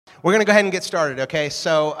We're going to go ahead and get started, okay?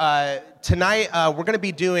 So tonight we're going to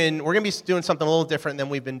be doing something a little different than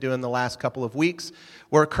we've been doing the last couple of weeks.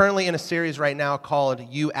 We're currently in a series right now called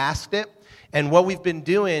You Asked It, and what we've been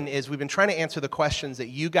doing is we've been trying to answer the questions that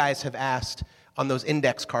you guys have asked on those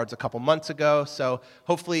index cards a couple months ago. So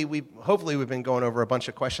hopefully we've been going over a bunch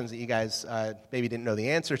of questions that you guys maybe didn't know the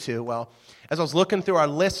answer to. Well, as I was looking through our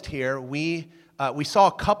list here, we saw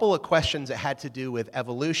a couple of questions that had to do with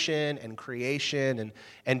evolution and creation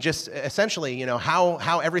and just essentially, you know,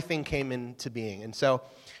 how everything came into being. And so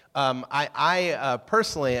I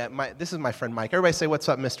personally, this is my friend Mike. Everybody say, what's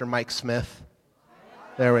up, Mr. Mike Smith?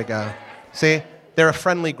 There we go. See, they're a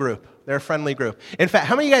friendly group. They're a friendly group. In fact,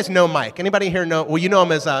 how many of you guys know Mike? Anybody here know? Well, you know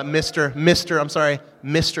him as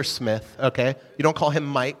Mr. Smith, okay? You don't call him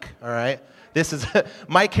Mike, all right?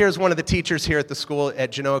 Mike here is one of the teachers here at the school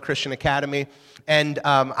at Genoa Christian Academy, and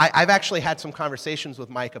I've actually had some conversations with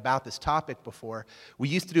Mike about this topic before. We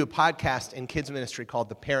used to do a podcast in kids ministry called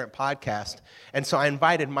The Parent Podcast, and so I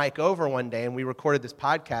invited Mike over one day, and we recorded this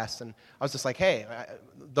podcast, and I was just like, hey,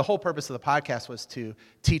 the whole purpose of the podcast was to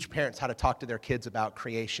teach parents how to talk to their kids about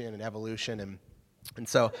creation and evolution, and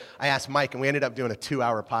so I asked Mike, and we ended up doing a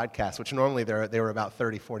 2-hour podcast, which normally they were about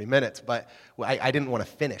 30, 40 minutes, but I didn't want to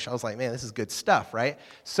finish. I was like, man, this is good stuff, right?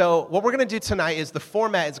 So what we're going to do tonight is the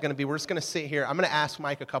format is going to be, we're just going to sit here. I'm going to ask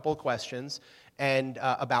Mike a couple of questions and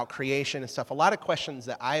about creation and stuff, a lot of questions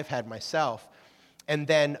that I've had myself. And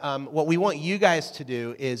then what we want you guys to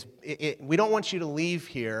do is we don't want you to leave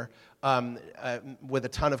here with a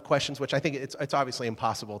ton of questions, which I think it's obviously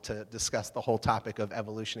impossible to discuss the whole topic of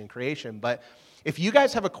evolution and creation. But if you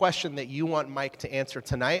guys have a question that you want Mike to answer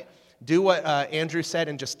tonight, do what Andrew said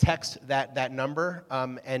and just text that number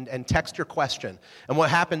and text your question. And what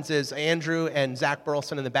happens is Andrew and Zach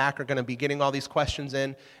Burleson in the back are going to be getting all these questions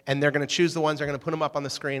in, and they're going to choose the ones, they're going to put them up on the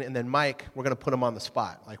screen, and then Mike, we're going to put him on the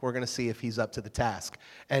spot. Like, we're going to see if he's up to the task.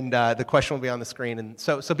 And the question will be on the screen. And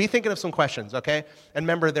so be thinking of some questions, okay? And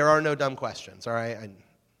remember, there are no dumb questions, all right?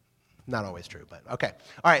 Not always true, but okay.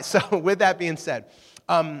 All right, so with that being said,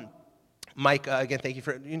 Mike, again, thank you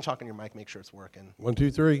you can talk on your mic, make sure it's working. 1,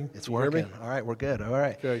 2, 3. It's working. All right, we're good. All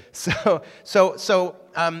right. Okay. So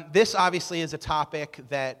this obviously is a topic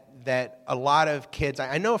that a lot of kids,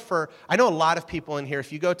 I know a lot of people in here,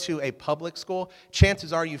 if you go to a public school,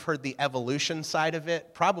 chances are you've heard the evolution side of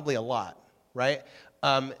it, probably a lot, right?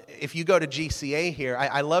 If you go to GCA here,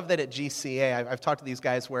 I love that at GCA, I've talked to these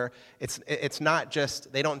guys where it's not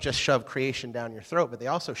just, they don't just shove creation down your throat, but they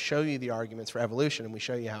also show you the arguments for evolution, and we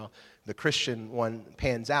show you how the Christian one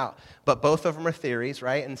pans out. But both of them are theories,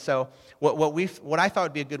 right? And so what I thought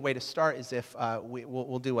would be a good way to start is if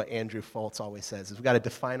we'll do what Andrew Foltz always says, is we've got to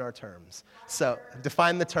define our terms. So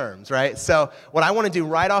define the terms, right? So what I want to do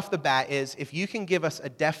right off the bat is if you can give us a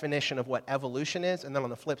definition of what evolution is, and then on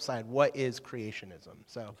the flip side, what is creationism?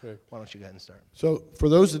 So Why don't you go ahead and start? So for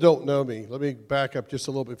those that don't know me, let me back up just a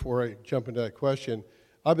little before I jump into that question.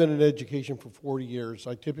 I've been in education for 40 years.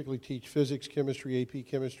 I typically teach physics, chemistry, AP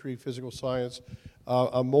chemistry, physical science.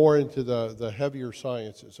 I'm more into the heavier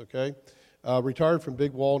sciences, okay? Retired from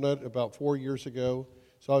Big Walnut about 4 years ago.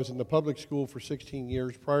 So I was in the public school for 16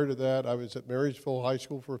 years. Prior to that, I was at Marysville High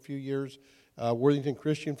School for a few years, Worthington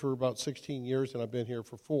Christian for about 16 years, and I've been here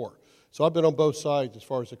for 4. So I've been on both sides as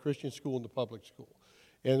far as the Christian school and the public school.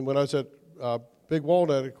 And when I was at Big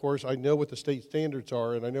Walnut, of course, I know what the state standards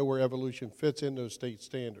are, and I know where evolution fits in those state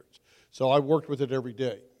standards. So I worked with it every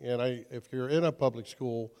day. And if you're in a public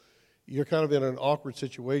school, you're kind of in an awkward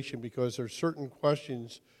situation because there's certain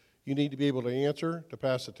questions you need to be able to answer to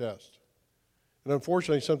pass the test. And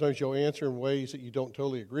unfortunately, sometimes you'll answer in ways that you don't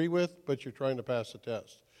totally agree with, but you're trying to pass the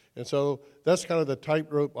test. And so that's kind of the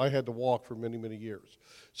tightrope I had to walk for many, many years.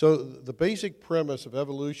 So the basic premise of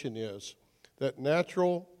evolution is that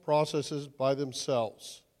natural processes by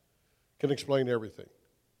themselves can explain everything.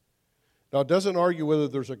 Now, it doesn't argue whether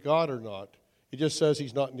there's a God or not. It just says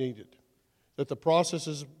he's not needed. That the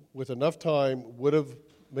processes with enough time would have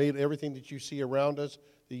made everything that you see around us,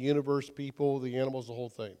 the universe, people, the animals, the whole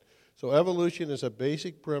thing. So evolution is a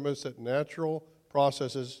basic premise that natural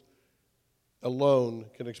processes alone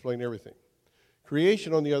can explain everything.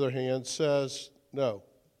 Creation, on the other hand, says no.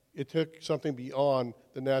 It took something beyond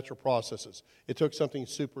the natural processes. It took something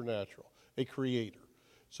supernatural, a creator.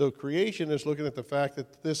 So creation is looking at the fact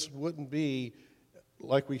that this wouldn't be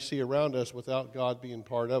like we see around us without God being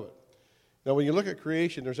part of it. Now, when you look at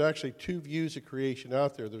creation, there's actually 2 views of creation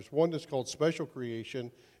out there. There's one that's called special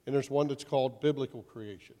creation, and there's one that's called biblical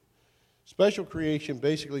creation. Special creation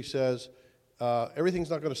basically says everything's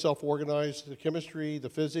not going to self-organize. The chemistry, the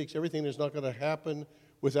physics, everything is not going to happen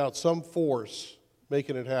without some force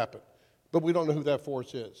making it happen. But we don't know who that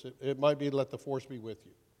force is. It might be let the force be with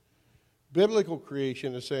you. Biblical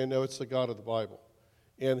creation is saying, no, it's the God of the Bible.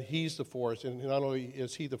 And he's the force. And not only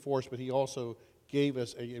is he the force, but he also gave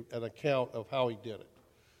us an account of how he did it.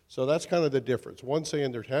 So that's kind of the difference. One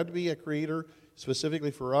saying there had to be a creator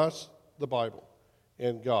specifically for us, the Bible,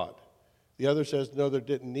 and God. The other says, no, there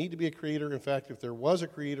didn't need to be a creator. In fact, if there was a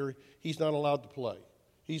creator, he's not allowed to play.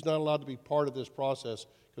 He's not allowed to be part of this process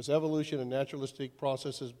because evolution and naturalistic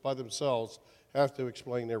processes by themselves have to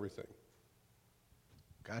explain everything.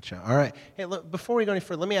 Gotcha. All right. Hey, look, before we go any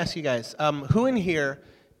further, let me ask you guys, who in here,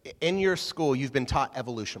 in your school, you've been taught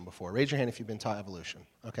evolution before? Raise your hand if you've been taught evolution.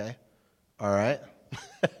 Okay. All right.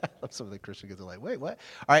 Some of the Christian kids are like, wait, what?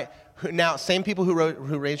 All right. Now, same people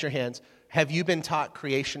who raised your hands, have you been taught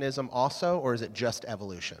creationism also, or is it just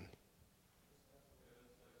evolution?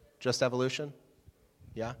 Just evolution?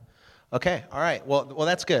 Yeah? Okay, all right. Well,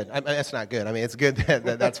 that's good. That's not good. I mean, it's good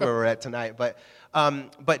that that's where we're at tonight. But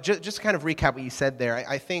just to kind of recap what you said there,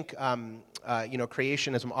 I think,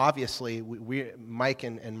 creationism, obviously, we Mike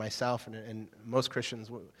and myself and most Christians,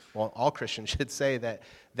 well, all Christians should say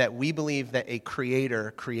that we believe that a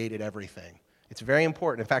creator created everything. It's very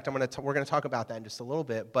important. In fact, we're going to talk about that in just a little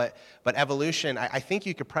bit. But evolution, I think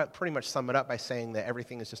you could pretty much sum it up by saying that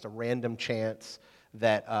everything is just a random chance,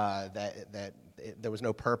 that there was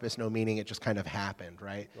no purpose, no meaning. It just kind of happened,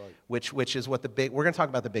 right? Which is what we're going to talk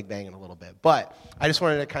about the Big Bang in a little bit. But I just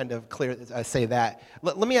wanted to kind of say that.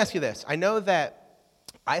 Let me ask you this. I know that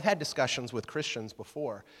I've had discussions with Christians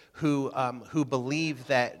before who believe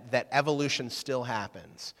that evolution still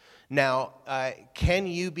happens. Now, can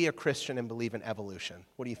you be a Christian and believe in evolution?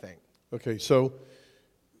 What do you think? Okay, so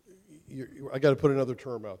I got to put another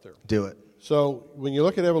term out there. Do it. So when you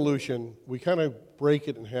look at evolution, we kind of break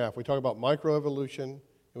it in half. We talk about microevolution and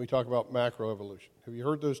we talk about macroevolution. Have you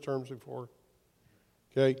heard those terms before?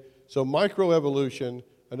 Okay, so microevolution,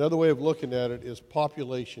 another way of looking at it is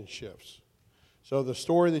population shifts. So the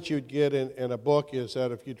story that you'd get in a book is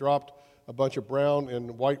that if you dropped a bunch of brown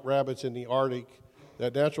and white rabbits in the Arctic,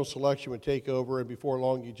 that natural selection would take over, and before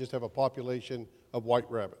long you'd just have a population of white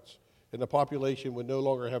rabbits. And the population would no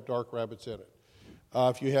longer have dark rabbits in it.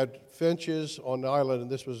 If you had finches on the island, and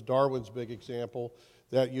this was Darwin's big example,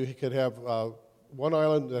 that you could have one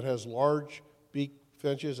island that has large beak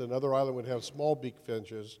finches, another island would have small beak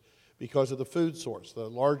finches because of the food source. The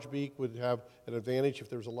large beak would have an advantage if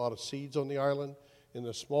there's a lot of seeds on the island, and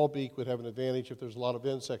the small beak would have an advantage if there's a lot of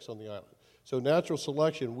insects on the island. So natural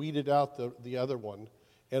selection weeded out the other one,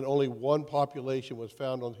 and only one population was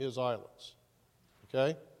found on his islands.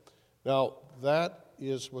 Okay? Now, that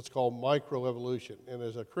is what's called microevolution. And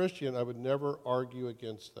as a Christian, I would never argue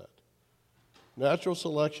against that. Natural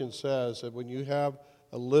selection says that when you have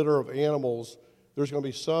a litter of animals, there's going to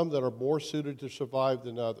be some that are more suited to survive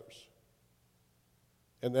than others.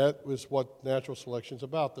 And that is what natural selection is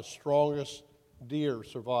about. The strongest deer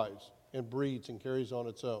survives and breeds and carries on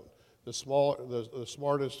its own. The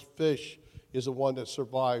smartest fish is the one that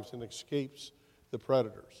survives and escapes the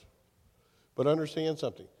predators. But understand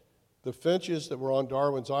something. The finches that were on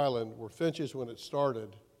Darwin's Island were finches when it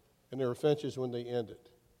started, and they were finches when they ended.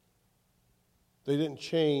 They didn't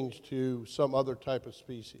change to some other type of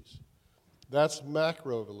species. That's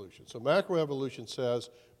macroevolution. So macroevolution says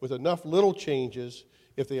with enough little changes,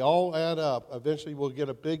 if they all add up, eventually we'll get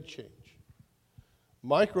a big change.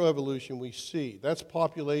 Microevolution we see, that's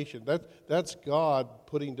population. That's God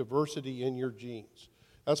putting diversity in your genes.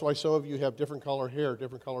 That's why some of you have different color hair,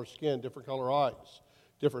 different color skin, different color eyes,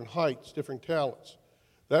 different heights, different talents.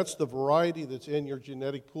 That's the variety that's in your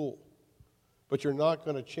genetic pool. But you're not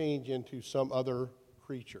going to change into some other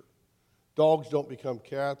creature. Dogs don't become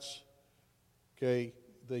cats. Okay,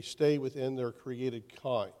 they stay within their created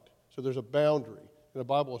kind. So there's a boundary, and the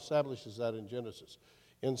Bible establishes that in Genesis.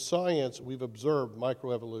 In science, we've observed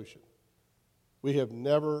microevolution. We have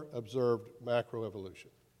never observed macroevolution.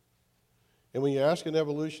 And when you ask an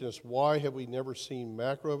evolutionist, why have we never seen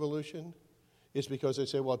macroevolution? It's because they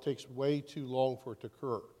say, well, it takes way too long for it to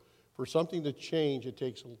occur. For something to change, it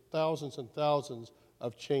takes thousands and thousands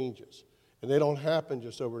of changes. And they don't happen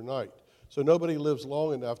just overnight. So nobody lives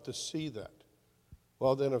long enough to see that.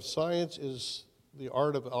 Well, then if science is the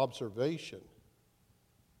art of observation,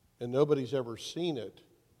 and nobody's ever seen it,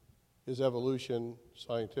 is evolution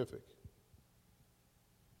scientific?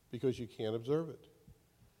 Because you can't observe it.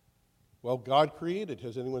 Well, God created.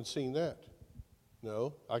 Has anyone seen that?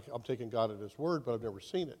 No. I'm taking God at His word, but I've never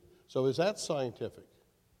seen it. So is that scientific?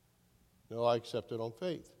 No, I accept it on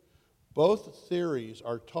faith. Both theories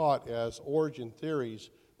are taught as origin theories,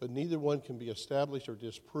 but neither one can be established or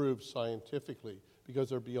disproved scientifically because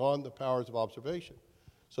they're beyond the powers of observation.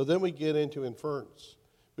 So then we get into inference.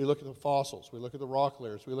 We look at the fossils. We look at the rock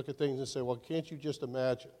layers. We look at things and say, well, can't you just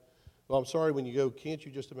imagine? Well, I'm sorry, when you go, can't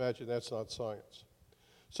you just imagine? That's not science.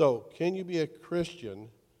 So can you be a Christian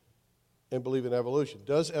and believe in evolution?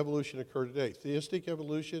 Does evolution occur today? Theistic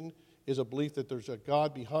evolution is a belief that there's a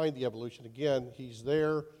God behind the evolution. Again, he's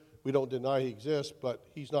there. We don't deny he exists, but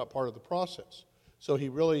he's not part of the process. So he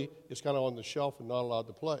really is kind of on the shelf and not allowed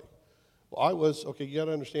to play. Well, you got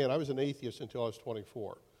to understand, I was an atheist until I was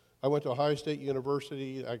 24. I went to Ohio State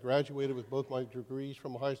University. I graduated with both my degrees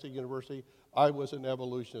from Ohio State University. I was an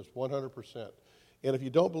evolutionist, 100%. And if you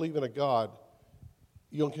don't believe in a God,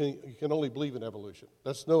 you can only believe in evolution.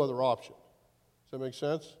 That's no other option. Does that make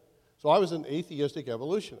sense? So I was an atheistic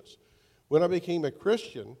evolutionist. When I became a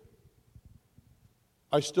Christian,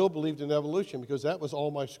 I still believed in evolution because that was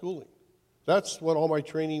all my schooling. That's what all my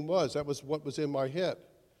training was. That was what was in my head.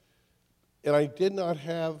 And I did not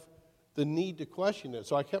have the need to question it.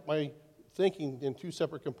 So I kept my thinking in two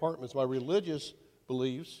separate compartments. My religious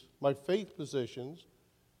beliefs, my faith positions,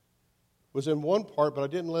 was in one part, but I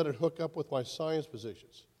didn't let it hook up with my science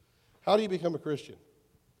positions. How do you become a Christian?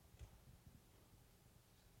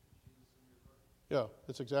 Yeah,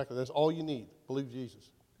 that's all you need. Believe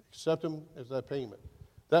Jesus. Accept him as that payment.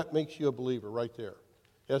 That makes you a believer right there.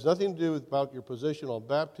 It has nothing to do about your position on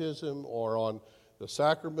baptism or on the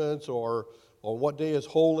sacraments or on what day is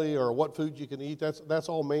holy or what food you can eat. That's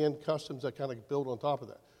all man customs that kind of build on top of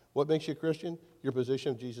that. What makes you a Christian? Your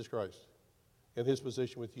position of Jesus Christ and his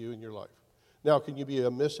position with you in your life. Now, can you be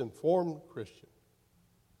a misinformed Christian?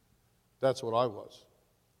 That's what I was.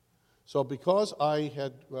 So because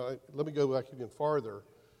let me go back even farther.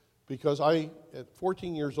 Because at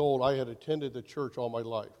 14 years old, I had attended the church all my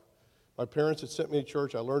life. My parents had sent me to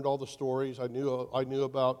church. I learned all the stories. I knew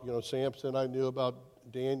about Samson. I knew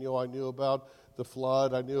about Daniel. I knew about the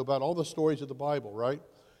flood. I knew about all the stories of the Bible, right?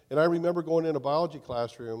 And I remember going in a biology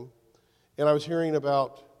classroom, and I was hearing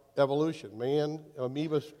about evolution, man,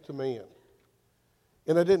 amoeba to man.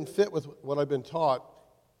 And it didn't fit with what I'd been taught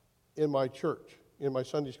in my church, in my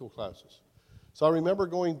Sunday school classes. So I remember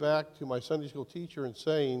going back to my Sunday school teacher and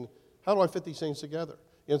saying, how do I fit these things together?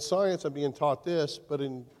 In science, I'm being taught this, but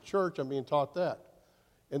in church, I'm being taught that.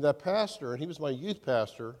 And that pastor, and he was my youth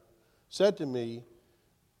pastor, said to me,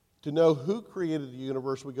 to know who created the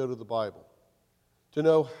universe, we go to the Bible. To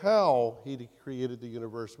know how he created the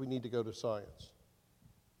universe, we need to go to science.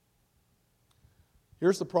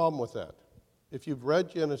 Here's the problem with that. If you've read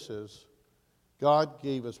Genesis, God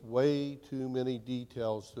gave us way too many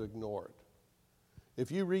details to ignore it. If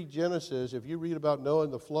you read Genesis, if you read about Noah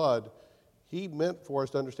and the flood, he meant for us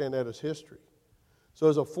to understand that as history. So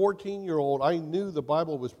as a 14-year-old, I knew the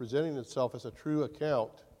Bible was presenting itself as a true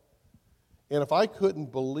account. And if I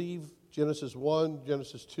couldn't believe Genesis 1,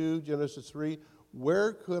 Genesis 2, Genesis 3,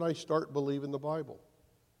 where could I start believing the Bible?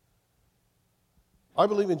 I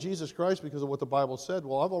believe in Jesus Christ because of what the Bible said.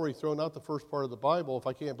 Well, I've already thrown out the first part of the Bible. If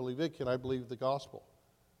I can't believe it, can I believe the gospel?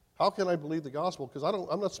 How can I believe the gospel? Because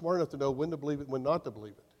I'm not smart enough to know when to believe it and when not to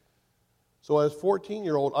believe it. So as a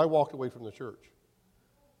 14-year-old, I walked away from the church.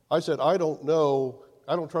 I said, I don't know.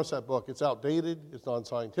 I don't trust that book. It's outdated. It's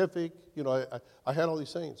non-scientific. I had all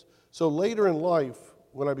these things. So later in life,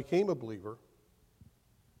 when I became a believer,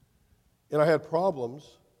 and I had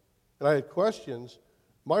problems, and I had questions,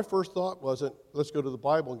 my first thought wasn't, let's go to the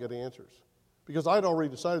Bible and get answers. Because I'd already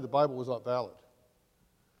decided the Bible was not valid.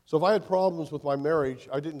 So if I had problems with my marriage,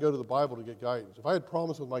 I didn't go to the Bible to get guidance. If I had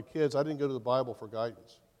problems with my kids, I didn't go to the Bible for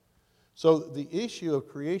guidance. So the issue of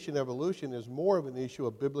creation evolution is more of an issue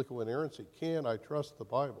of biblical inerrancy. Can I trust the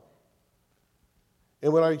Bible?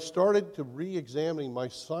 And when I started to re-examining my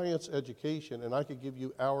science education, and I could give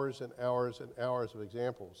you hours and hours and hours of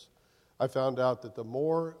examples, I found out that the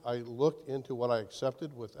more I looked into what I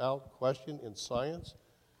accepted without question in science,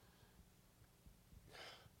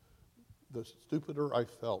 the stupider I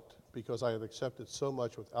felt because I had accepted so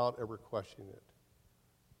much without ever questioning it.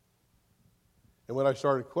 And when I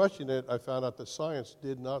started questioning it, I found out that science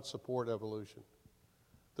did not support evolution.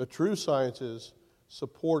 The true sciences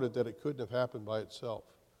supported that it couldn't have happened by itself.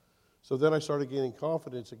 So then I started gaining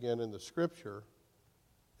confidence again in the Scripture,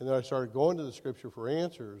 and then I started going to the Scripture for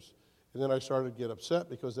answers, and then I started to get upset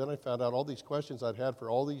because then I found out all these questions I'd had for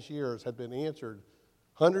all these years had been answered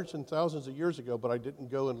hundreds and thousands of years ago, but I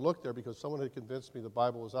didn't go and look there because someone had convinced me the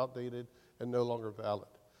Bible was outdated and no longer valid.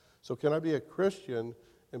 So can I be a Christian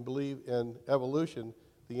and believe in evolution?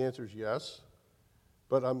 The answer is yes,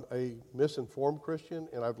 but I'm a misinformed Christian,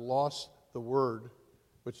 and I've lost the word,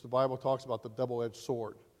 which the Bible talks about, the double-edged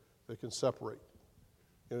sword that can separate.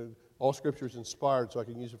 And all Scripture is inspired, so I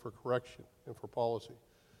can use it for correction and for policy.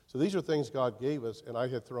 So these are things God gave us, and I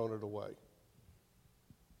had thrown it away.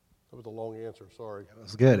 That was a long answer, sorry. It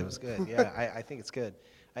was good. It was good. Yeah, I think it's good.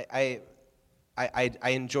 I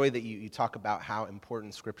enjoy that you talk about how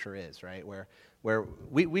important Scripture is, right? Where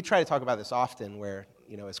we try to talk about this often, where,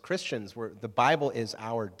 as Christians, the Bible is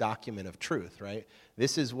our document of truth, right?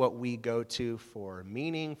 This is what we go to for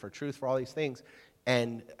meaning, for truth, for all these things.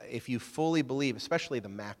 And if you fully believe, especially the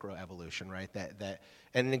macroevolution, right?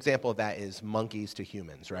 And an example of that is monkeys to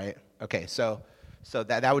humans, right? Okay, so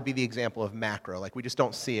that would be the example of macro. Like, we just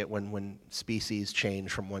don't see it when species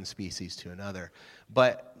change from one species to another.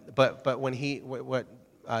 But what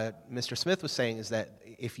Mr. Smith was saying is that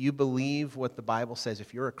if you believe what the Bible says,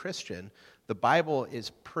 if you're a Christian, the Bible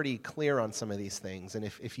is pretty clear on some of these things. And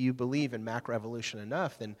if you believe in macroevolution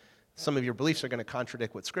enough, then some of your beliefs are going to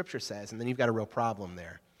contradict what Scripture says, and then you've got a real problem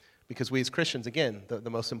there. Because we as Christians, again, the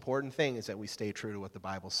most important thing is that we stay true to what the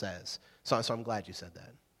Bible says. So I'm glad you said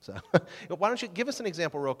that. So why don't you give us an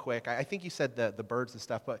example real quick? I think you said the birds and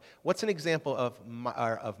stuff, but what's an example of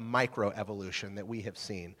microevolution that we have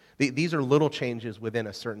seen? These are little changes within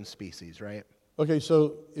a certain species, right? Okay,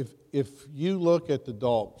 so if you look at the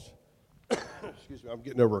dogs, excuse me, I'm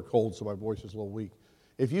getting over a cold, so my voice is a little weak.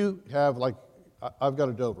 If you have, like, I've got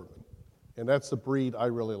a Doberman, and that's the breed I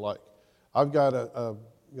really like. I've got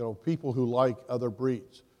people who like other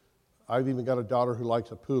breeds. I've even got a daughter who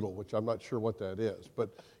likes a poodle, which I'm not sure what that is. But,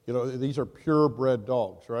 these are purebred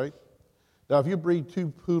dogs, right? Now, if you breed two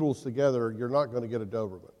poodles together, you're not going to get a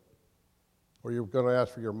Doberman, or you're going to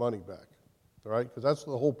ask for your money back, all right? Because that's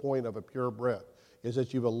the whole point of a purebred, is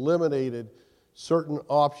that you've eliminated certain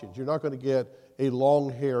options. You're not going to get a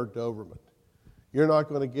long-haired Doberman. You're not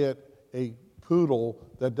going to get a poodle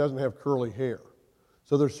that doesn't have curly hair.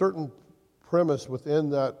 So there's certain premise within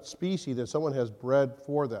that species that someone has bred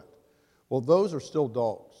for that. Well, those are still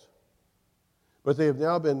dogs. But they have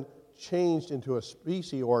now been changed into a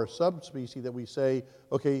species or a subspecies that we say,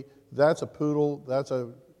 okay, that's a poodle, that's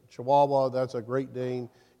a Chihuahua, that's a Great Dane,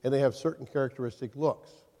 and they have certain characteristic looks.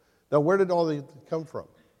 Now, where did all these come from?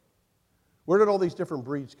 Where did all these different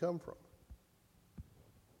breeds come from?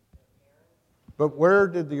 But where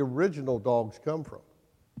did the original dogs come from?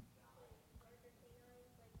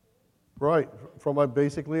 Right, from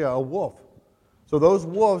basically a wolf. So those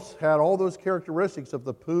wolves had all those characteristics of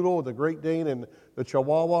the poodle, the Great Dane, and the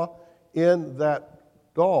Chihuahua in that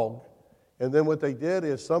dog. And then what they did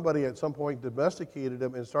is somebody at some point domesticated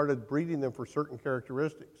them and started breeding them for certain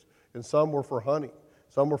characteristics. And some were for hunting,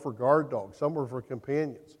 some were for guard dogs, some were for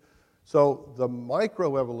companions. So the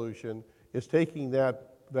microevolution is taking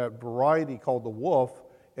that variety called the wolf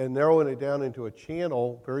and narrowing it down into a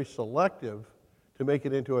channel, very selective, to make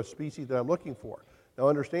it into a species that I'm looking for. Now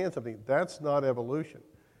understand something, that's not evolution.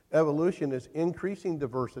 Evolution is increasing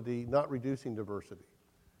diversity, not reducing diversity.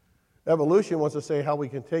 Evolution wants to say how we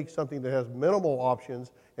can take something that has minimal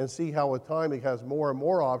options and see how with time it has more and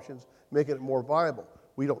more options, making it more viable.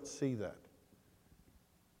 We don't see that.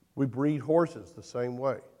 We breed horses the same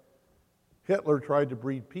way. Hitler tried to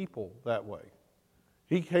breed people that way.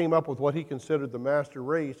 He came up with what he considered the master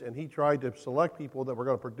race, and he tried to select people that were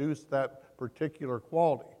going to produce that particular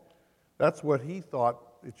quality. That's what he thought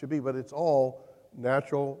it should be, but it's all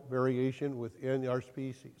natural variation within our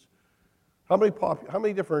species. How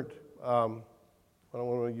many different, I don't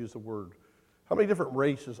want to use the word, how many different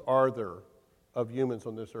races are there of humans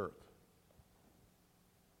on this earth?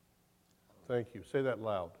 Thank you. Say that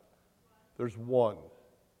loud. There's one.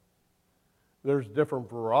 There's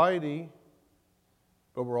different variety,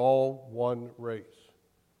 but we're all one race.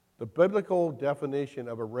 The biblical definition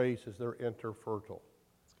of a race is they're interfertile.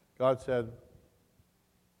 God said,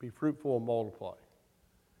 be fruitful and multiply.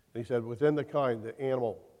 And he said, within the kind, the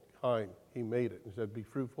animal kind, he made it. He said, be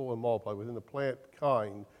fruitful and multiply. Within the plant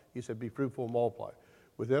kind, he said, be fruitful and multiply.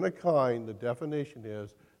 Within a kind, the definition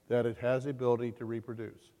is that it has the ability to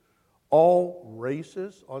reproduce. All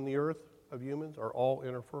races on the earth of humans are all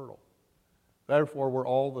interfertile. Therefore, we're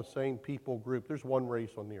all the same people group. There's one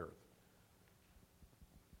race on the earth.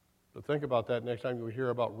 So think about that next time you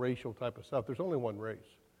hear about racial type of stuff. There's only one race.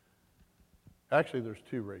 Actually, there's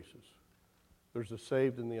two races. There's the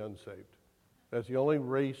saved and the unsaved. That's the only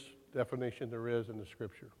race definition there is in the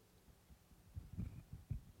Scripture.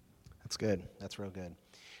 That's good. That's real good.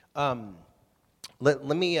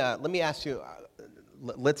 Let me ask you.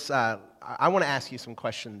 I want to ask you some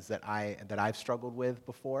questions that I've struggled with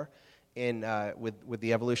before, with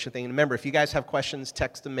the evolution thing. And remember, if you guys have questions,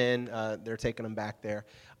 text them in. They're taking them back there.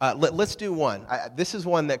 Let's do one. This is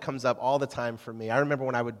one that comes up all the time for me. I remember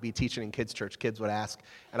when I would be teaching in kids' church, kids would ask,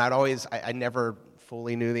 and I never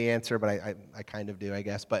fully knew the answer, but I kind of do, I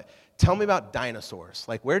guess. But tell me about dinosaurs.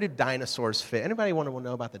 Like, where did dinosaurs fit? Anybody want to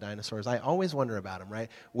know about the dinosaurs? I always wonder about them, right?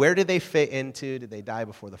 Where did they fit into? Did they die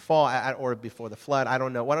before the fall or before the flood? I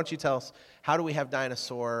don't know. Why don't you tell us, how do we have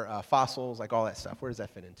dinosaur fossils, like all that stuff? Where does that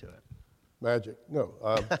fit into it? Magic. No.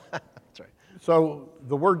 That's right. So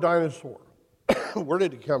the word dinosaur, where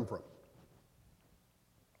did it come from?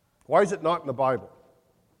 Why is it not in the Bible?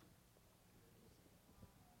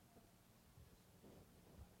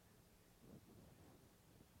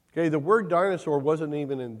 Okay, the word dinosaur wasn't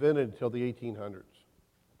even invented until the 1800s.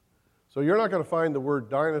 So you're not going to find the word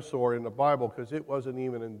dinosaur in the Bible because it wasn't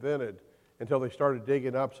even invented until they started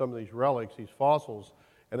digging up some of these relics, these fossils,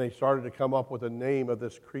 and they started to come up with a name of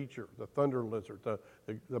this creature, the thunder lizard,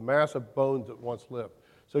 the massive bones that once lived.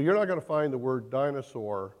 So you're not going to find the word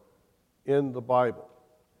dinosaur in the Bible.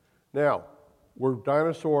 Now, were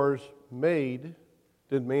dinosaurs made?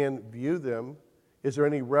 Did man view them? Is there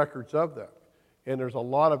any records of that? And there's a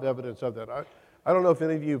lot of evidence of that. I don't know if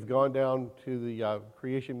any of you have gone down to the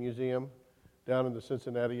Creation Museum down in the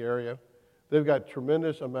Cincinnati area. They've got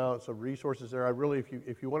tremendous amounts of resources there.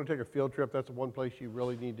 If you want to take a field trip, that's the one place you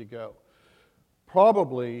really need to go.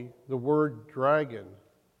 Probably the word dragon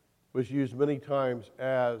was used many times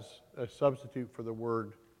as a substitute for the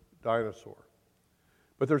word dinosaur.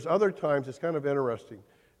 But there's other times, it's kind of interesting.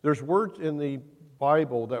 There's words in the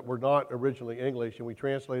Bible that were not originally English, and we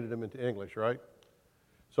translated them into English, right?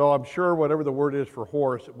 So I'm sure whatever the word is for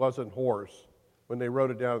horse, it wasn't horse when they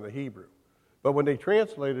wrote it down in the Hebrew. But when they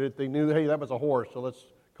translated it, they knew, hey, that was a horse, so let's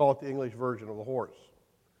call it the English version of the horse.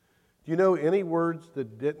 Do you know any words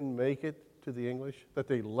that didn't make it to the English, that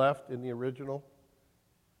they left in the original?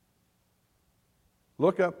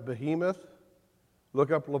 Look up behemoth,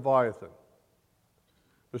 look up Leviathan.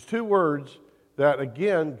 There's two words that,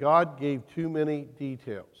 again, God gave too many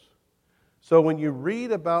details. So when you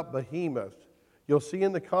read about behemoth, you'll see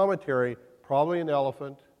in the commentary probably an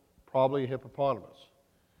elephant, probably a hippopotamus.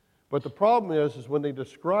 But the problem is when they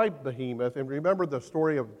describe behemoth, and remember the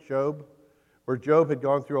story of Job, where Job had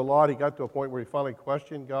gone through a lot, he got to a point where he finally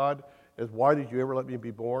questioned God as, why did you ever let me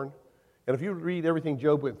be born? And if you read everything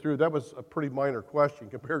Job went through, that was a pretty minor question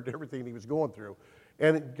compared to everything he was going through.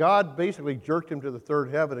 And God basically jerked him to the third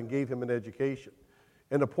heaven and gave him an education.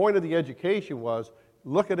 And the point of the education was,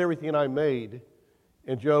 look at everything I made,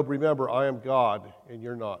 and Job, remember, I am God, and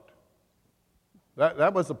you're not.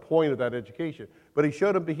 That was the point of that education. But he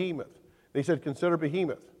showed him behemoth. And he said, consider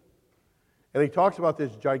behemoth. And he talks about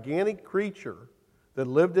this gigantic creature that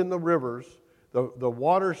lived in the rivers. The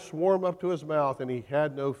water swarmed up to his mouth, and he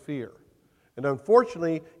had no fear. And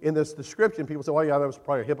unfortunately, in this description, people say, well, yeah, that was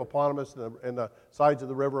probably a hippopotamus in the sides of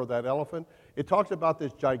the river, or that elephant. It talks about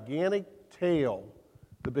this gigantic tail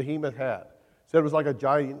the behemoth had. It said it was like a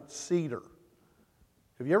giant cedar.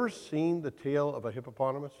 Have you ever seen the tail of a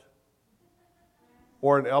hippopotamus?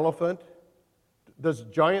 Or an elephant? Does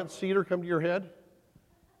giant cedar come to your head?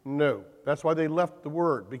 No. That's why they left the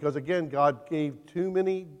word. Because again, God gave too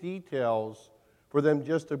many details for them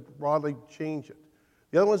just to broadly change it.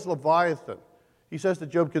 The other one's Leviathan. He says to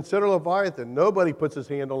Job, consider Leviathan. Nobody puts his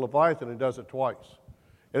hand on Leviathan and does it twice.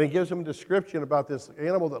 And he gives him a description about this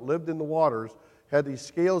animal that lived in the waters, had these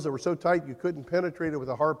scales that were so tight you couldn't penetrate it with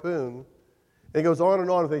a harpoon. And he goes on,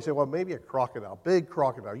 and they say, well, maybe a crocodile, big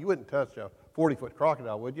crocodile. You wouldn't touch a 40-foot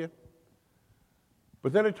crocodile, would you?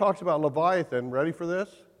 But then it talks about Leviathan, ready for this?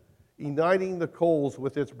 Igniting the coals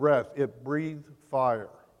with its breath. It breathed fire.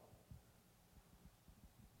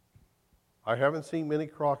 I haven't seen many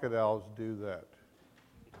crocodiles do that.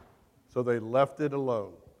 So they left it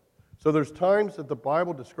alone. So there's times that the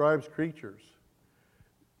Bible describes creatures.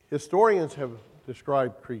 Historians have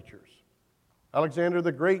described creatures. Alexander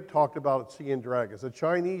the Great talked about seeing dragons. The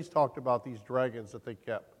Chinese talked about these dragons that they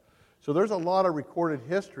kept. So there's a lot of recorded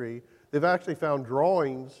history. They've actually found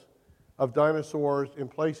drawings of dinosaurs in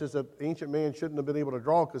places that ancient man shouldn't have been able to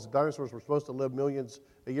draw, because the dinosaurs were supposed to live millions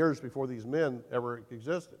of years before these men ever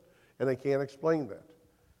existed. And they can't explain that.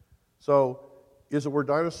 So is the word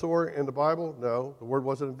dinosaur in the Bible? No. The word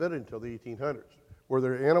wasn't invented until the 1800s. Were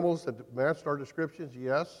there animals that matched our descriptions?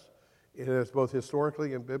 Yes. It is both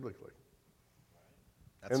historically and biblically.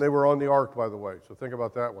 And they were on the ark, by the way, so think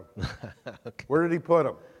about that one. Okay. Where did he put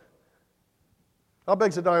them? How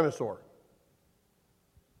big's a dinosaur?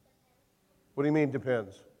 What do you mean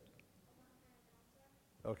depends?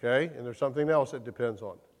 Okay, and there's something else it depends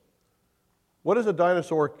on. What does a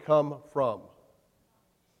dinosaur come from?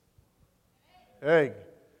 Egg.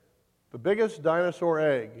 The biggest dinosaur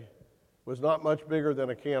egg was not much bigger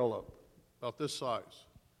than a cantaloupe, about this size.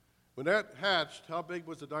 When that hatched, how big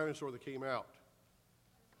was the dinosaur that came out?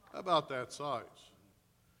 About that size.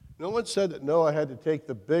 No one said that Noah had to take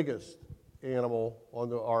the biggest animal on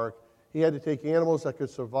the ark. He had to take animals that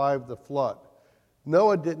could survive the flood.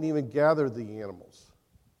 Noah didn't even gather the animals.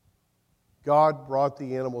 God brought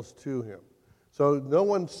the animals to him. So no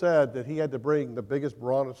one said that he had to bring the biggest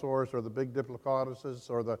brontosaurus or the big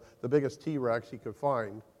diplodocus or the biggest T-Rex he could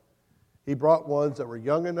find. He brought ones that were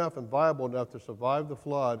young enough and viable enough to survive the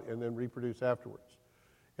flood and then reproduce afterwards.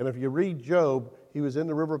 And if you read Job, he was in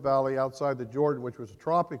the river valley outside the Jordan, which was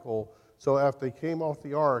tropical. So after they came off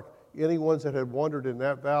the ark, any ones that had wandered in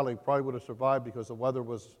that valley probably would have survived because the weather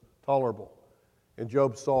was tolerable. And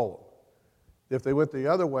Job saw them. If they went the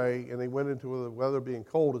other way and they went into the weather being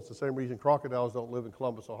cold, it's the same reason crocodiles don't live in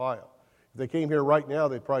Columbus, Ohio. If they came here right now,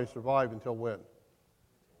 they'd probably survive until when?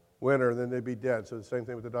 Winter, and then they'd be dead. So the same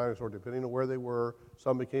thing with the dinosaur. Depending on where they were,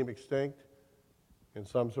 some became extinct, and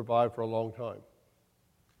some survived for a long time.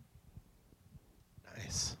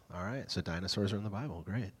 Nice. All right. So dinosaurs are in the Bible.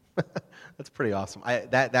 Great. That's pretty awesome.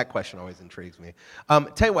 That question always intrigues me.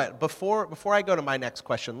 Tell you what, before I go to my next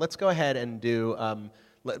question, let's go ahead and do,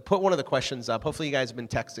 put one of the questions up. Hopefully you guys have been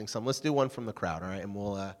texting some. Let's do one from the crowd, all right? And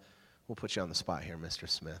we'll put you on the spot here, Mr.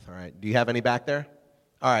 Smith, all right? Do you have any back there?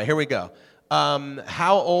 All right, here we go.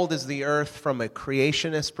 How old is the earth from a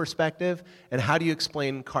creationist perspective, and how do you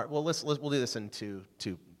explain we'll do this in two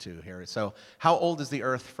here. So how old is the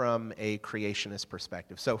earth from a creationist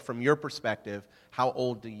perspective? So from your perspective, how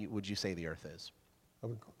old would you say the earth is?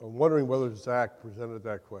 I'm wondering whether Zach presented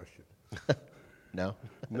that question. No?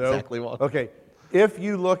 No? Exactly. Well. Okay. If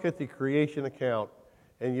you look at the creation account,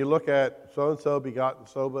 and you look at so-and-so begotten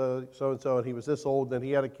so-and-so, and he was this old, and then he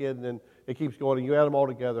had a kid, and then it keeps going, and you add them all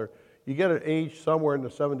together, you get an age somewhere in the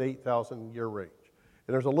 7,000 to 8,000 year range.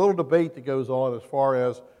 And there's a little debate that goes on as far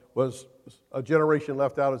as, was a generation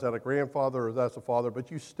left out, is that a grandfather or that's a father,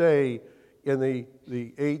 but you stay in the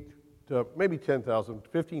 8 to maybe 10,000,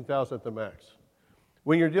 15,000 at the max.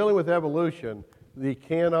 When you're dealing with evolution, you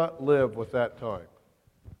cannot live with that time.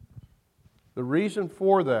 The reason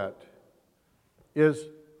for that is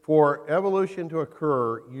for evolution to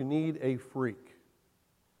occur, you need a freak.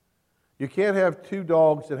 You can't have two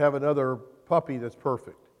dogs that have another puppy that's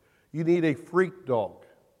perfect. You need a freak dog.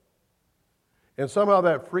 And somehow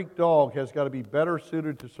that freak dog has got to be better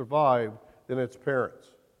suited to survive than its parents.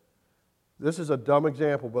 This is a dumb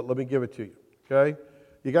example, but let me give it to you, okay?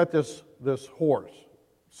 You got this horse,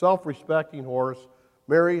 self-respecting horse,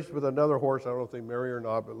 marries with another horse. I don't know if they marry or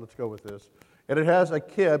not, but let's go with this. And it has a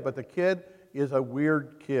kid, but the kid is a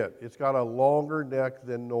weird kid. It's got a longer neck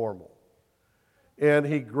than normal. And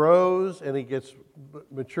he grows and he gets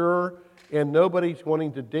mature, and nobody's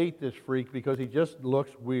wanting to date this freak because he just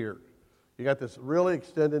looks weird. You got this really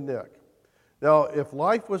extended neck. Now, if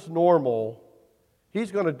life was normal,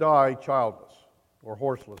 he's going to die childless or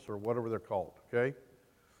horseless or whatever they're called, okay?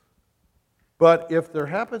 But if there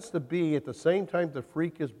happens to be, at the same time the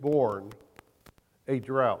freak is born, a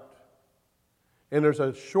drought, and there's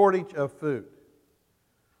a shortage of food,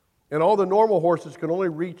 and all the normal horses can only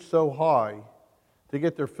reach so high to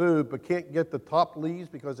get their food, but can't get the top leaves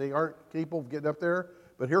because they aren't capable of getting up there,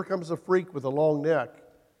 but here comes a freak with a long neck.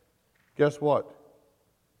 Guess what?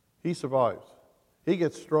 He survives. He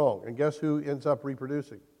gets strong, and guess who ends up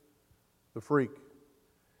reproducing? The freak.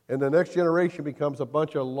 And the next generation becomes a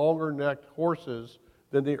bunch of longer-necked horses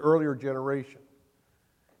than the earlier generation.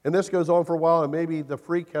 And this goes on for a while, and maybe the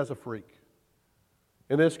freak has a freak.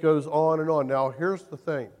 And this goes on and on. Now, here's the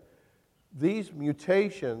thing. These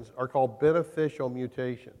mutations are called beneficial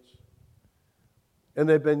mutations. And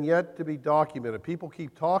they've been yet to be documented. People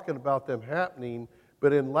keep talking about them happening,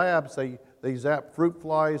 but in labs, they zap fruit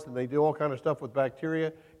flies and they do all kind of stuff with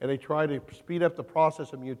bacteria, and they try to speed up the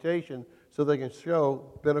process of mutation so they can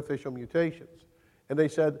show beneficial mutations. And they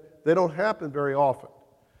said they don't happen very often.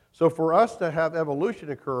 So for us to have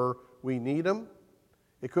evolution occur, we need them.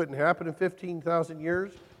 It couldn't happen in 15,000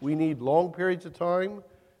 years. We need long periods of time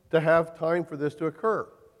to have time for this to occur.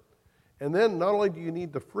 And then not only do you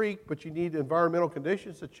need the freak, but you need environmental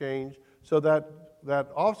conditions to change so that that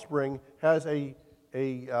offspring has a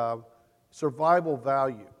survival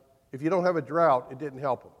value. If you don't have a drought, it didn't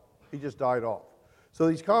help him. He just died off. So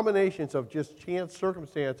these combinations of just chance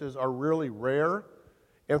circumstances are really rare.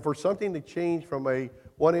 And for something to change from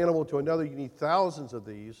one animal to another, you need thousands of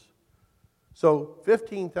these. So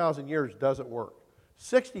 15,000 years doesn't work.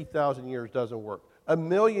 60,000 years doesn't work.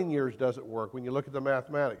 1,000,000 years doesn't work when you look at the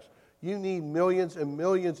mathematics. You need millions and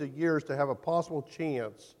millions of years to have a possible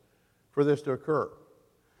chance for this to occur.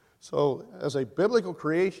 So as a biblical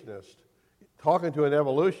creationist, talking to an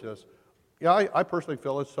evolutionist, I personally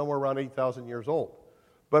feel it's somewhere around 8,000 years old.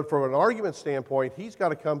 But from an argument standpoint, he's got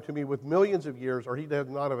to come to me with millions of years, or he does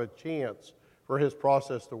not have a chance for his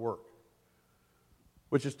process to work,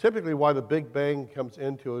 which is typically why the Big Bang comes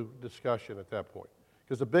into a discussion at that point,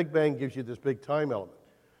 because the Big Bang gives you this big time element.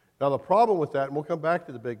 Now, the problem with that, and we'll come back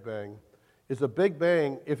to the Big Bang, is the Big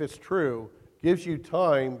Bang, if it's true, gives you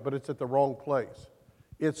time, but it's at the wrong place.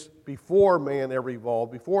 It's before man ever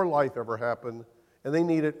evolved, before life ever happened, and they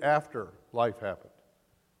need it after life happened.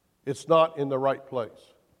 It's not in the right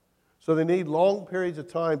place. So they need long periods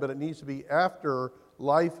of time, but it needs to be after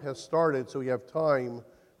life has started so we have time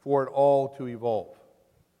for it all to evolve.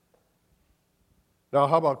 Now,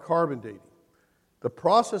 how about carbon dating? The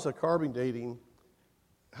process of carbon dating,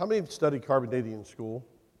 how many have studied carbon dating in school?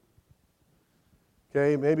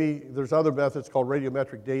 Okay, maybe there's other methods called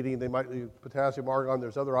radiometric dating. They might use potassium, argon.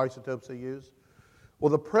 There's other isotopes they use. Well,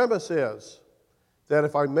 the premise is that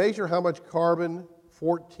if I measure how much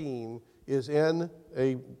carbon-14 is in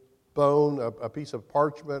a bone, a piece of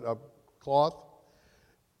parchment, a cloth,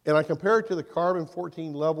 and I compare it to the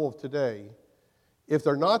carbon-14 level of today, if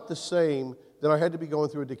they're not the same, then I had to be going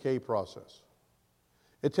through a decay process.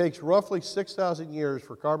 It takes roughly 6,000 years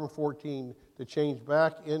for carbon-14 to change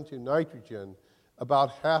back into nitrogen,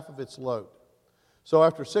 about half of its load. So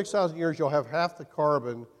after 6,000 years, you'll have half the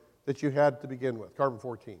carbon that you had to begin with,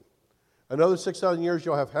 carbon-14. Another 6,000 years,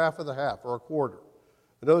 you'll have half of the half, or a quarter.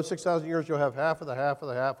 Another 6,000 years, you'll have half of the half of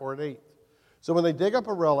the half, or an eighth. So when they dig up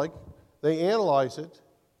a relic, they analyze it,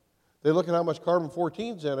 they look at how much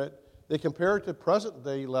carbon-14 is in it, they compare it to present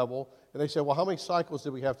day level, and they say, well, how many cycles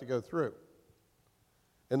did we have to go through?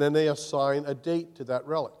 And then they assign a date to that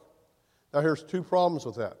relic. Now here's two problems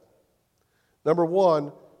with that. Number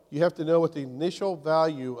one, you have to know what the initial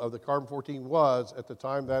value of the carbon-14 was at the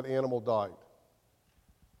time that animal died.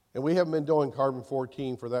 And we haven't been doing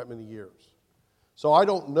carbon-14 for that many years. So I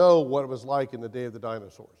don't know what it was like in the day of the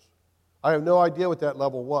dinosaurs. I have no idea what that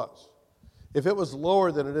level was. If it was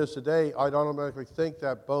lower than it is today, I'd automatically think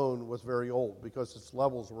that bone was very old because its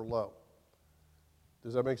levels were low.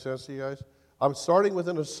 Does that make sense to you guys? I'm starting with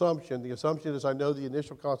an assumption. The assumption is I know the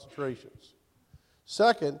initial concentrations.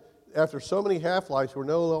 Second, after so many half-lives, we're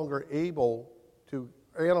no longer able to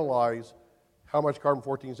analyze how much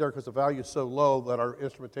carbon-14 is there because the value is so low that our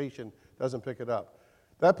instrumentation doesn't pick it up.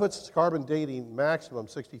 That puts carbon dating maximum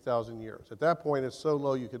 60,000 years. At that point, it's so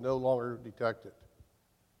low you can no longer detect it.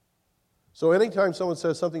 So anytime someone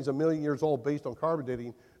says something's 1 million years old based on carbon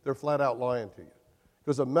dating, they're flat out lying to you.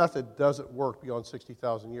 Because the method doesn't work beyond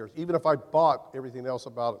 60,000 years. Even if I bought everything else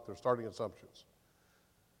about it, they're starting assumptions.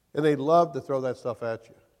 And they love to throw that stuff at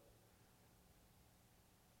you.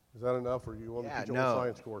 Is that enough, or do you want to teach a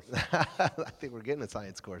science course? I think we're getting a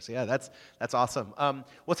science course. Yeah, that's awesome.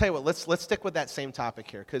 We'll tell you what. Let's stick with that same topic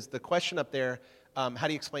here, because the question up there, how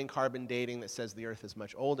do you explain carbon dating that says the Earth is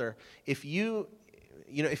much older? If you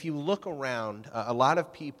look around, a lot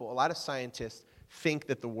of people, a lot of scientists think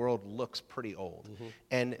that the world looks pretty old. Mm-hmm.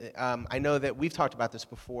 And I know that we've talked about this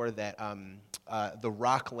before, that the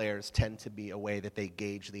rock layers tend to be a way that they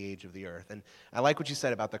gauge the age of the Earth. And I like what you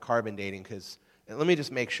said about the carbon dating, because let me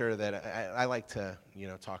just make sure that I like to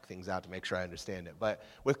talk things out to make sure I understand it. But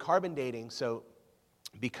with carbon dating, so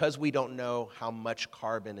because we don't know how much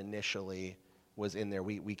carbon initially was in there,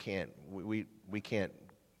 we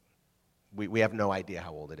have no idea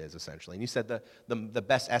how old it is, essentially. And you said the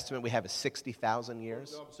best estimate we have is 60,000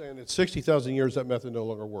 years? No, I'm saying it's 60,000 years, that method no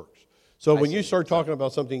longer works. So when you start talking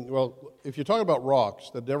about something, well, if you're talking about rocks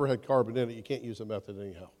that never had carbon in it, you can't use the method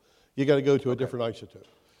anyhow. You got to go to a different isotope.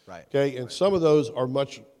 Right. Okay, and some of those are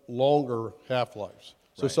much longer half-lives.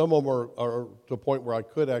 So some of them are to a point where I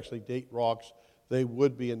could actually date rocks. They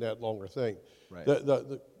would be in that longer thing. Right.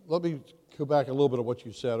 Let me go back a little bit of what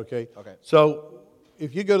you said, okay? Okay. So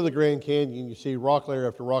if you go to the Grand Canyon, you see rock layer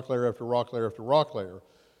after rock layer after rock layer after rock layer.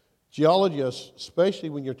 Geologists, especially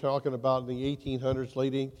when you're talking about in the 1800s,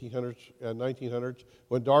 late 1800s and 1900s,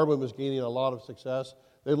 when Darwin was gaining a lot of success,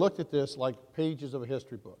 they looked at this like pages of a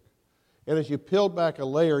history book. And as you peeled back a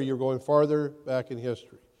layer, you're going farther back in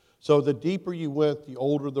history. So the deeper you went, the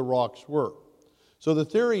older the rocks were. So the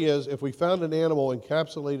theory is, if we found an animal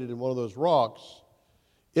encapsulated in one of those rocks,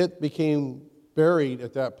 it became buried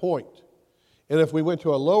at that point. And if we went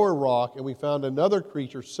to a lower rock and we found another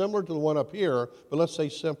creature similar to the one up here, but let's say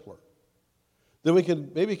simpler, then we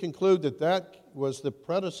can maybe conclude that that was the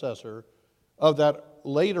predecessor of that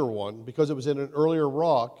later one because it was in an earlier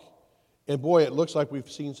rock. And boy, it looks like we've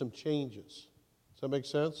seen some changes. Does that make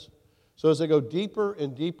sense? So as they go deeper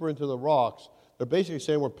and deeper into the rocks, they're basically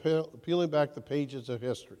saying we're peeling back the pages of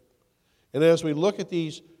history. And as we look at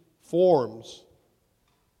these forms,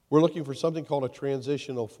 we're looking for something called a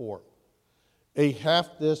transitional form. a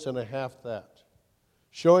half this and a half that,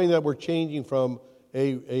 showing that we're changing from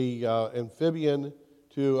a amphibian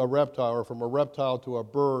to a reptile, or from a reptile to a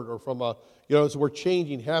bird, or from a, so we're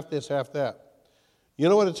changing half this, half that. You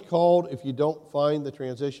know what it's called if you don't find the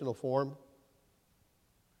transitional form?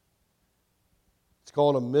 It's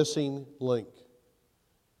called a missing link.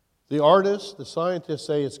 The artists, the scientists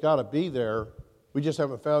say it's got to be there. We just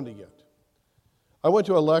haven't found it yet. I went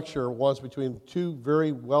to a lecture once between two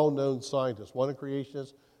very well-known scientists, one a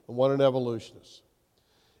creationist and one an evolutionist.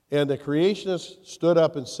 And the creationist stood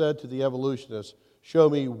up and said to the evolutionist, "Show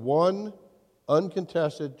me one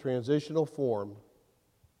uncontested transitional form,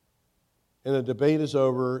 and the debate is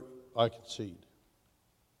over, I concede."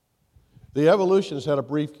 The evolutionist had a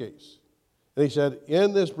briefcase. And he said,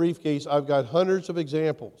 "In this briefcase, I've got hundreds of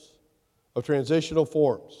examples of transitional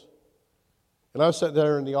forms." And I was sitting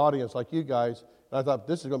there in the audience like you guys, and I thought,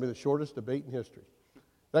 this is going to be the shortest debate in history.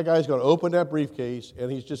 That guy's going to open that briefcase,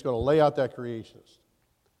 and he's just going to lay out that creationist.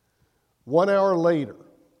 1 hour later,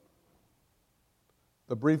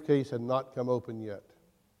 the briefcase had not come open yet,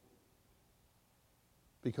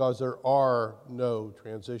 because there are no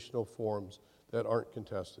transitional forms that aren't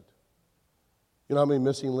contested. You know how many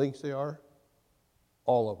missing links there are?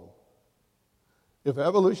 All of them. If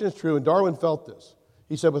evolution is true, and Darwin felt this,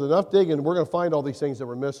 he said, with enough digging, we're going to find all these things that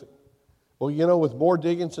were missing. Well, with more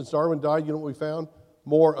digging since Darwin died, you know what we found?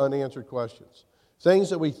 More unanswered questions. Things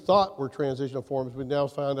that we thought were transitional forms, we now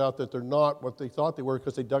found out that they're not what they thought they were,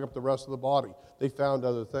 because they dug up the rest of the body. They found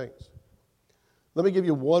other things. Let me give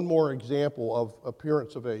you one more example of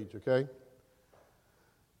appearance of age, okay?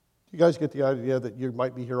 You guys get the idea that you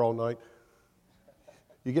might be here all night?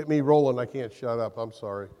 You get me rolling, I can't shut up, I'm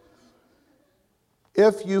sorry.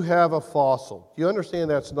 If you have a fossil, do you understand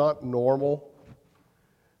that's not normal?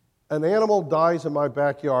 An animal dies in my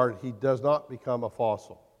backyard, he does not become a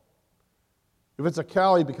fossil. If it's a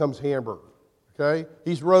cow, he becomes hamburger, okay?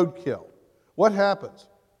 He's roadkill. What happens?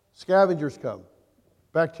 Scavengers come.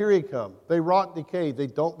 Bacteria come. They rot and decay. They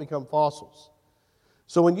don't become fossils.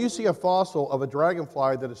 So when you see a fossil of a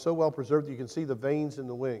dragonfly that is so well preserved that you can see the veins in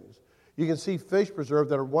the wings, you can see fish preserved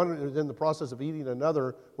that are one is in the process of eating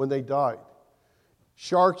another when they died.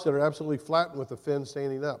 Sharks that are absolutely flattened with the fin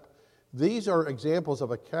standing up. These are examples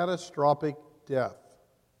of a catastrophic death.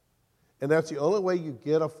 And that's the only way you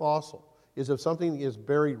get a fossil, is if something is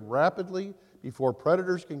buried rapidly before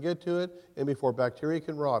predators can get to it and before bacteria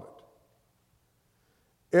can rot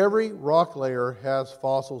it. Every rock layer has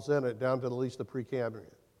fossils in it, down to at least the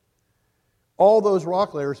Precambrian. All those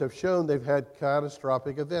rock layers have shown they've had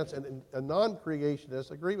catastrophic events, and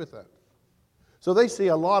non-creationists agree with that. So they see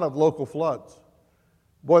a lot of local floods.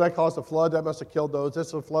 Boy, that caused a flood, that must have killed those. This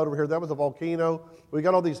is a flood over here, that was a volcano. We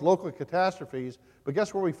got all these local catastrophes, but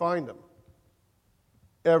guess where we find them?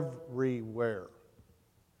 Everywhere.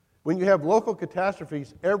 When you have local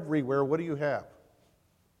catastrophes everywhere, what do you have?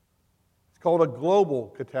 It's called a global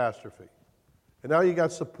catastrophe. And now you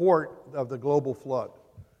got support of the global flood.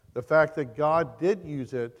 The fact that God did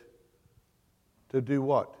use it to do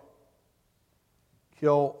what?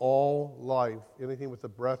 Kill all life, anything with the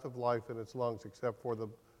breath of life in its lungs, except for the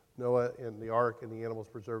Noah and the ark and the animals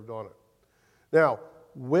preserved on it. Now,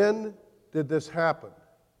 when did this happen?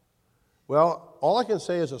 Well, all I can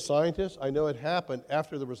say as a scientist, I know it happened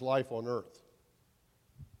after there was life on earth.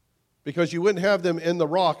 Because you wouldn't have them in the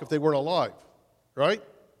rock if they weren't alive, right?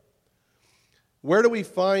 Where do we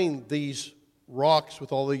find these rocks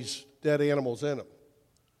with all these dead animals in them?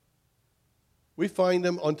 We find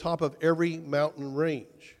them on top of every mountain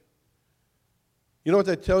range. You know what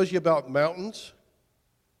that tells you about mountains?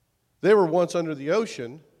 They were once under the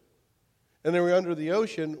ocean, and they were under the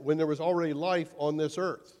ocean when there was already life on this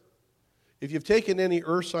earth. If you've taken any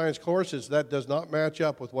earth science courses, that does not match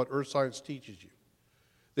up with what earth science teaches you.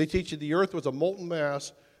 They teach you the earth was a molten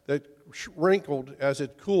mass that wrinkled as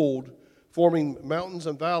it cooled, forming mountains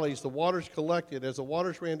and valleys. The waters collected. As the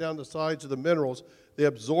waters ran down the sides of the minerals, they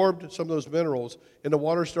absorbed some of those minerals, and the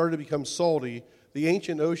water started to become salty. The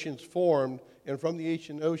ancient oceans formed, and from the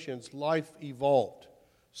ancient oceans, life evolved.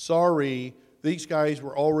 Sorry, these guys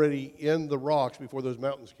were already in the rocks before those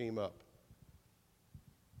mountains came up.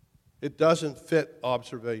 It doesn't fit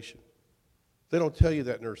observation. They don't tell you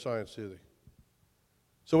that in earth science, do they?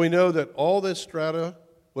 So we know that all this strata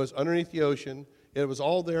was underneath the ocean. It was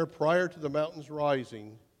all there prior to the mountains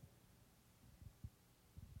rising.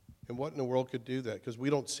 And what in the world could do that? Because we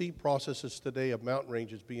don't see processes today of mountain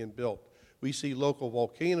ranges being built. We see local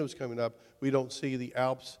volcanoes coming up. We don't see the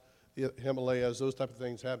Alps, the Himalayas, those type of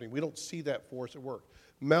things happening. We don't see that force at work.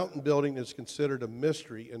 Mountain building is considered a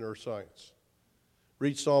mystery in earth science.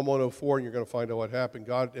 Read Psalm 104 and you're going to find out what happened.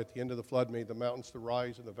 God, at the end of the flood, made the mountains to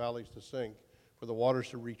rise and the valleys to sink, for the waters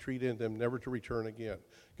to retreat in them, never to return again.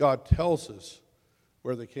 God tells us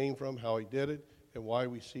where they came from, how he did it, and why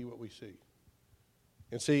we see what we see.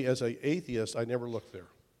 And see, as an atheist, I never looked there.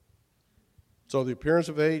 So the appearance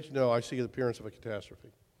of age, no, I see the appearance of a catastrophe.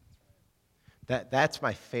 That's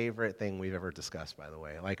my favorite thing we've ever discussed, by the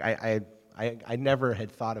way. Like, I never had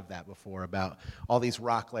thought of that before, about all these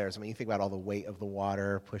rock layers. I mean, you think about all the weight of the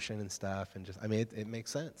water pushing and stuff, and just, I mean, it makes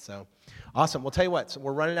sense. So, awesome. We'll tell you what, so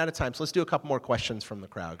we're running out of time, so let's do a couple more questions from the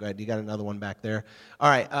crowd. Go ahead. You got another one back there? All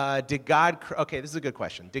right. Okay, this is a good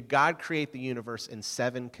question. Did God create the universe in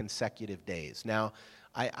 7 consecutive days? Now,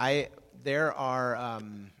 there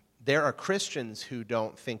are Christians who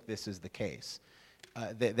don't think this is the case.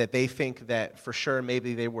 That they think that for sure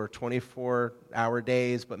maybe they were 24-hour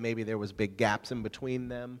days, but maybe there was big gaps in between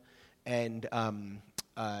them, and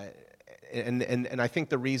I think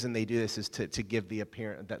the reason they do this is to give the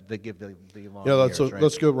appearance that they give the long years, right?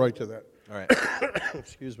 Let's go right to that. All right.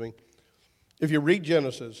 Excuse me. If you read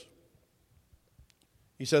Genesis,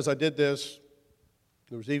 he says, "I did this."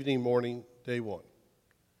 There was evening, morning, day 1.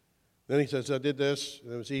 Then he says, "I did this."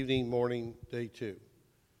 And it was evening, morning, day 2.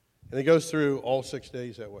 And it goes through all 6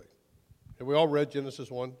 days that way. Have we all read Genesis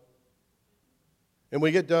 1? And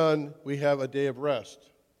we get done, we have a day of rest.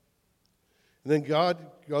 And then God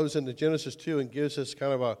goes into Genesis 2 and gives us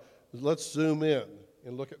kind of let's zoom in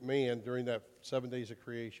and look at man during that 7 days of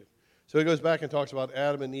creation. So he goes back and talks about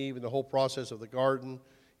Adam and Eve and the whole process of the garden,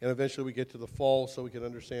 and eventually we get to the fall so we can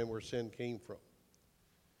understand where sin came from.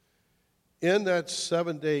 In that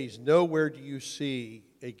 7 days, nowhere do you see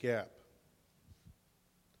a gap.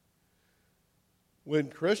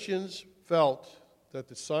 When Christians felt that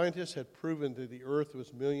the scientists had proven that the earth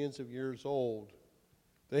was millions of years old,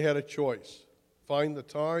 they had a choice: find the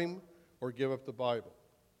time or give up the Bible.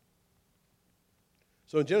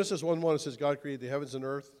 So in Genesis 1:1 it says God created the heavens and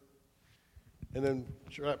earth, and then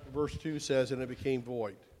verse 2 says, and it became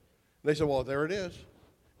void. And they said, well, there it is.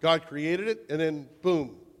 God created it, and then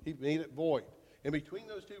boom, he made it void. And between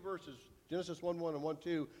those two verses, Genesis 1:1 and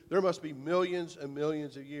 1:2, there must be millions and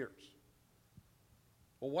millions of years.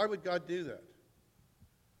 Well, why would God do that?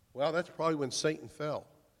 Well, that's probably when Satan fell,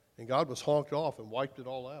 and God was honked off and wiped it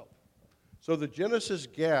all out. So the Genesis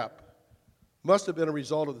gap must have been a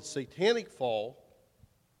result of the satanic fall,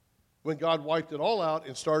 when God wiped it all out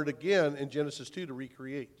and started again in Genesis 2 to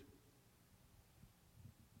recreate.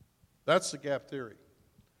 That's the gap theory.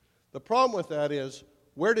 The problem with that is,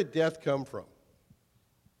 where did death come from?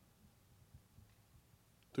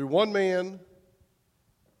 Through one man,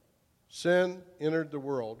 sin entered the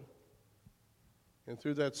world, and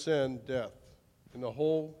through that sin, death, and the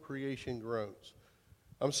whole creation groans.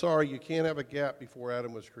 I'm sorry, you can't have a gap before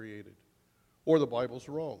Adam was created, or the Bible's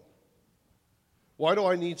wrong. Why do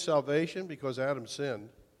I need salvation? Because Adam sinned,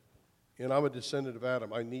 and I'm a descendant of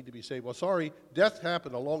Adam. I need to be saved. Well, sorry, death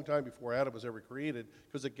happened a long time before Adam was ever created,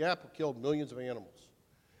 because the gap killed millions of animals.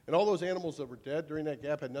 And all those animals that were dead during that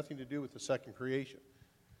gap had nothing to do with the second creation.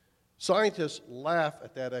 Scientists laugh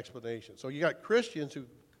at that explanation. So you got Christians who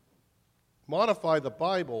modify the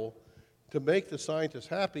Bible to make the scientists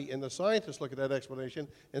happy, and the scientists look at that explanation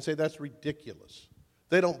and say that's ridiculous.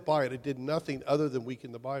 They don't buy it. It did nothing other than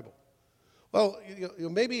weaken the Bible. Well,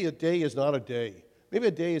 maybe a day is not a day. Maybe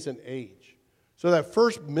a day is an age. So that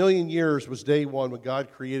first 1,000,000 years was day 1 when God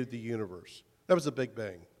created the universe. That was the Big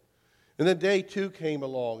Bang. And then day 2 came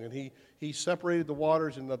along, and he separated the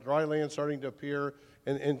waters, and the dry land starting to appear.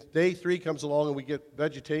 And day 3 comes along, and we get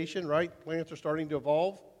vegetation, right? Plants are starting to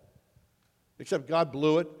evolve. Except God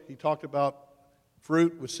blew it. He talked about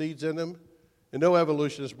fruit with seeds in them. And no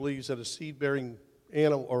evolutionist believes that a seed-bearing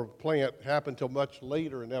animal or plant happened until much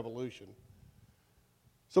later in evolution.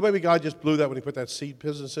 So maybe God just blew that when he put that seed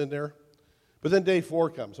business in there. But then day 4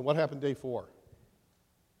 comes. And what happened day 4?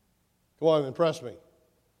 Come on, impress me.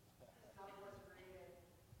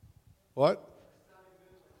 What?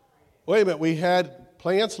 Wait a minute, we had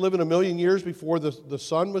plants living 1,000,000 years before the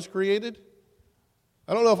sun was created?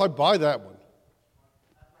 I don't know if I buy that one.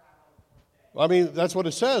 I mean, that's what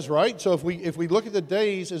it says, right? So if we look at the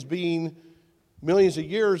days as being millions of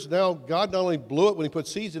years, now God not only blew it when he put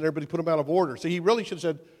seeds in there, but he put them out of order. So he really should have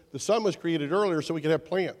said the sun was created earlier so we could have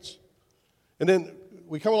plants. And then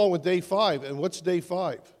we come along with day 5, and what's day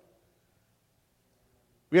 5?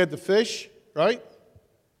 We had the fish, right?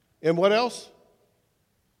 And what else?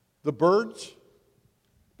 The birds.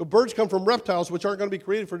 But birds come from reptiles, which aren't going to be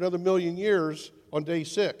created for another 1,000,000 years on day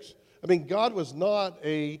 6. I mean, God was not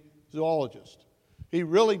a zoologist. He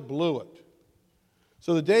really blew it.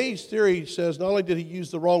 So the days theory says not only did he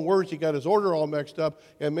use the wrong words, he got his order all mixed up,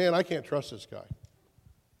 and man, I can't trust this guy.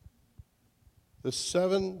 The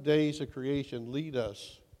 7 days of creation lead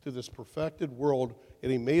us to this perfected world,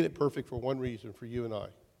 and he made it perfect for one reason, for you and I.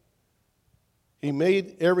 He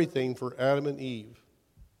made everything for Adam and Eve,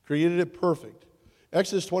 created it perfect.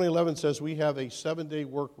 Exodus 20:11 says we have a 7-day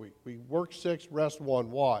work week. We work 6, rest 1.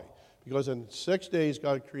 Why? Because in 6 days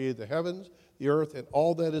God created the heavens, the earth, and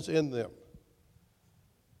all that is in them.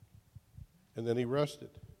 And then he rested.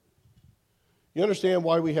 You understand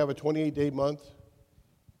why we have a 28-day month?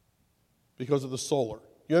 Because of the solar.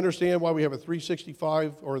 You understand why we have a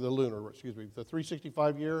 365, or the lunar, excuse me, the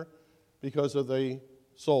 365 year? Because of the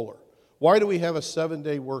solar. Why do we have a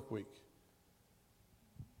 7-day work week?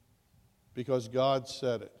 Because God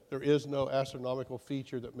said it. There is no astronomical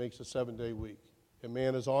feature that makes a 7-day week. And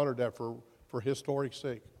man has honored that for historic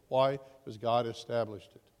sake. Why? Because God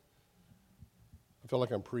established it. I feel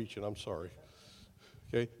like I'm preaching. I'm sorry.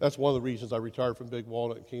 Okay, that's one of the reasons I retired from Big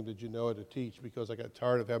Walnut and came to Genoa to teach, because I got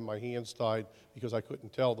tired of having my hands tied because I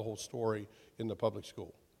couldn't tell the whole story in the public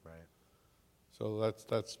school. Right. So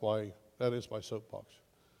that is my soapbox.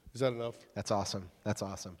 Is that enough? That's awesome. That's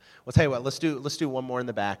awesome. Well, tell you what, let's do one more in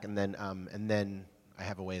the back, and then I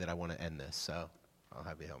have a way that I want to end this, so I'll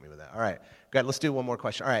have you help me with that. All right, good. Let's do one more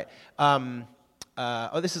question. All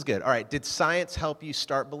right. This is good. All right. Did science help you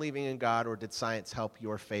start believing in God, or did science help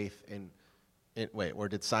your faith or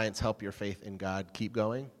did science help your faith in God keep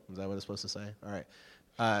going? Is that what it's supposed to say? All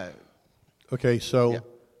right. Okay, so yeah.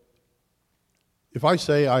 If I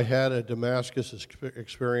say I had a Damascus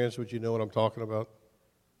experience, would you know what I'm talking about?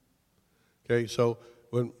 Okay, so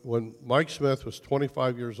when Mike Smith was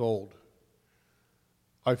 25 years old,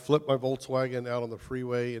 I flipped my Volkswagen out on the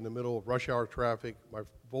freeway in the middle of rush hour traffic. My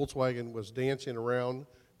Volkswagen was dancing around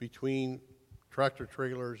between tractor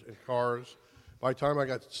trailers and cars. By the time I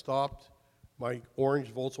got stopped, my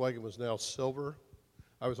orange Volkswagen was now silver.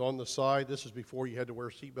 I was on the side. This is before you had to wear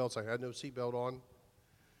seatbelts. I had no seatbelt on.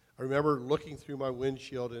 I remember looking through my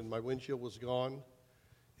windshield, and my windshield was gone,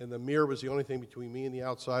 and the mirror was the only thing between me and the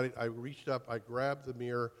outside. I reached up, I grabbed the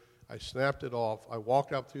mirror, I snapped it off, I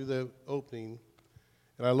walked out through the opening,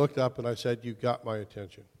 and I looked up and I said, "You got my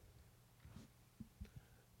attention."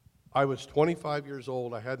 I was 25 years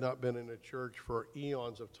old. I had not been in a church for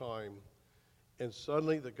eons of time, and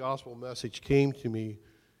suddenly the gospel message came to me,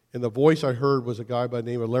 and the voice I heard was a guy by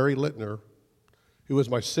the name of Larry Littner, who was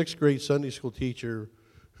my 6th grade Sunday school teacher,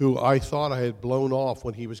 who I thought I had blown off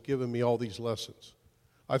when he was giving me all these lessons.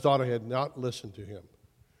 I thought I had not listened to him.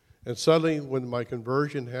 And suddenly, when my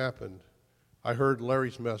conversion happened, I heard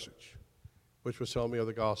Larry's message, which was telling me of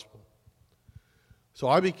the gospel. So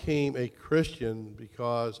I became a Christian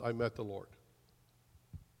because I met the Lord.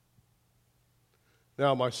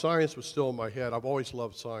 Now, my science was still in my head. I've always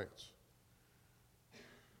loved science.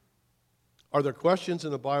 Are there questions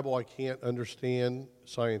in the Bible I can't understand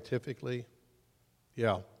scientifically?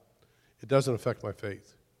 Yeah. It doesn't affect my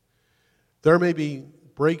faith. There may be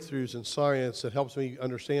breakthroughs in science that helps me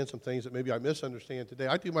understand some things that maybe I misunderstand today.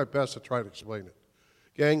 I do my best to try to explain it.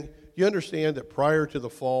 Gang, you understand that prior to the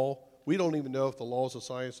fall, we don't even know if the laws of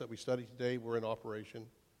science that we study today were in operation.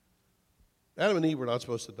 Adam and Eve were not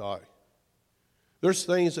supposed to die. There's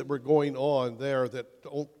things that were going on there that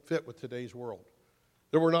don't fit with today's world.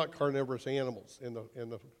 There were not carnivorous animals in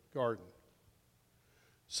the garden.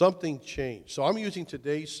 Something changed. So I'm using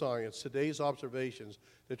today's science, today's observations,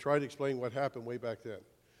 to try to explain what happened way back then.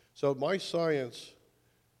 So my science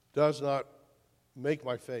does not make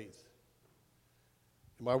my faith.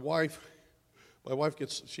 My wife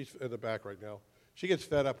gets, she's in the back right now, she gets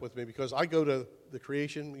fed up with me because I go to the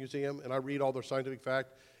Creation Museum and I read all their scientific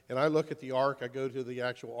fact, and I look at the ark. I go to the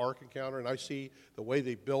actual ark encounter, and I see the way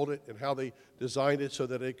they built it and how they designed it so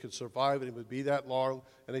that it could survive and it would be that long.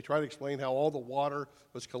 And they try to explain how all the water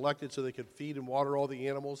was collected so they could feed and water all the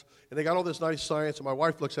animals. And they got all this nice science, and my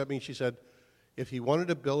wife looks at me and she said, if he wanted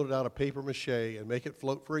to build it out of paper mache and make it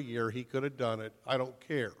float for a year, he could have done it. I don't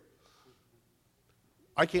care.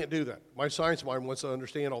 I can't do that. My science mind wants to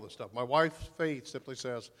understand all this stuff. My wife's faith simply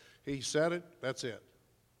says, he said it, that's it.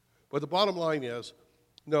 But the bottom line is,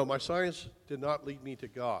 no, my science did not lead me to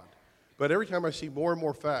God. But every time I see more and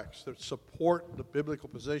more facts that support the biblical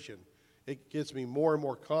position, it gives me more and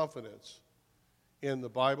more confidence in the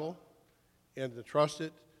Bible and to trust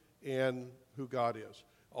it and who God is.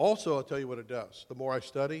 Also, I'll tell you what it does. The more I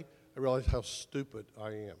study, I realize how stupid I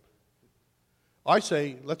am. I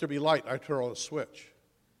say, let there be light. I turn on a switch,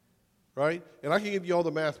 right? And I can give you all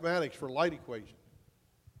the mathematics for light equation.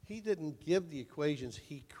 He didn't give the equations.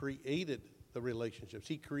 He created the relationships.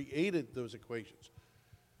 He created those equations.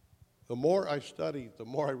 The more I studied, the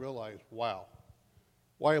more I realized, wow,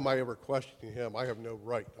 why am I ever questioning him? I have no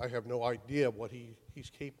right. I have no idea what he's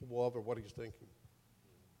capable of or what he's thinking.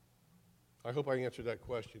 I hope I answered that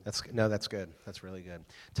question. That's good. That's really good.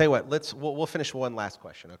 Tell you what, we'll finish one last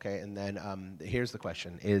question, okay? And then here's the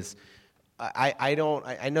question: Is I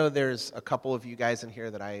know there's a couple of you guys in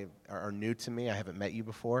here that are new to me. I haven't met you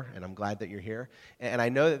before, and I'm glad that you're here. And I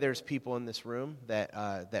know that there's people in this room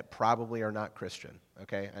that probably are not Christian.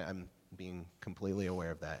 Okay, I'm being completely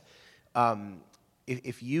aware of that.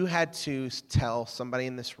 If you had to tell somebody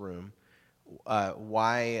in this room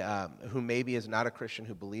why, who maybe is not a Christian,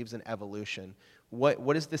 who believes in evolution,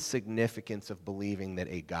 what is the significance of believing that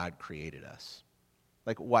a God created us?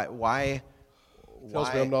 Like, why?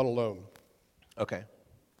 Tells me I'm not alone. Okay.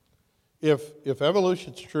 If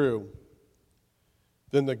evolution's true,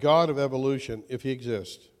 then the God of evolution, if he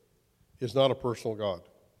exists, is not a personal God.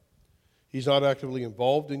 He's not actively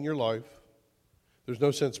involved in your life. There's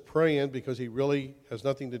no sense praying because he really has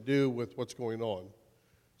nothing to do with what's going on.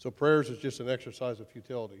 So prayers is just an exercise of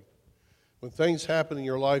futility. When things happen in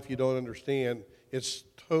your life you don't understand, it's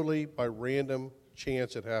totally by random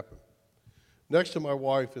chance it happened. Next to my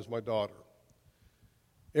wife is my daughter.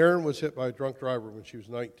 Erin was hit by a drunk driver when she was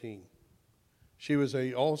 19. She was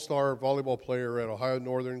an all-star volleyball player at Ohio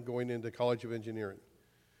Northern going into College of Engineering.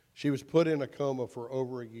 She was put in a coma for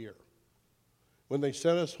over a year. When they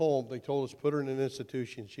sent us home, they told us put her in an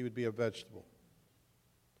institution, she would be a vegetable.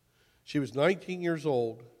 She was 19 years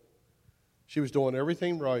old. She was doing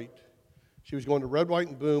everything right. She was going to Red, White,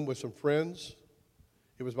 and Boom with some friends.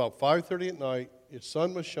 It was about 5:30 at night. The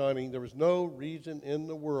sun was shining. There was no reason in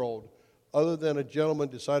the world other than a gentleman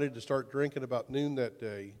decided to start drinking about noon that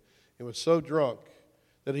day and was so drunk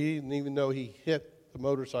that he didn't even know he hit the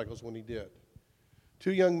motorcycles when he did.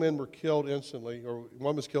 2 young men were killed instantly, or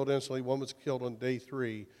one was killed instantly, one was killed on day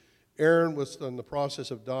 3. Erin was in the process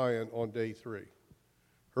of dying on day 3.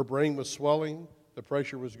 Her brain was swelling, the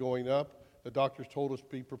pressure was going up, the doctors told us to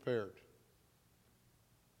be prepared.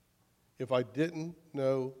 If I didn't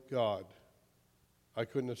know God, I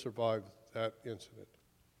couldn't have survived that incident.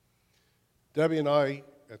 Debbie and I,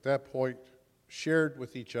 at that point, shared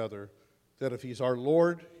with each other that if he's our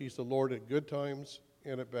Lord, he's the Lord at good times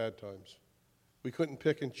and at bad times. We couldn't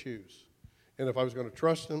pick and choose. And if I was going to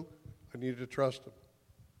trust him, I needed to trust him.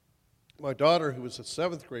 My daughter, who was in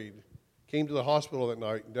 7th grade, came to the hospital that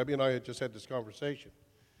night, and Debbie and I had just had this conversation.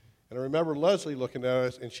 And I remember Leslie looking at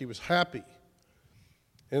us, and she was happy.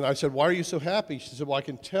 And I said, why are you so happy? She said, well, I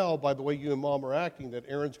can tell by the way you and Mom are acting that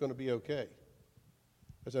Erin's going to be okay.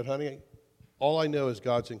 I said, honey, all I know is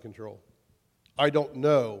God's in control. I don't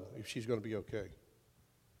know if she's going to be okay.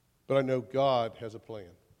 But I know God has a plan.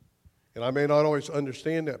 And I may not always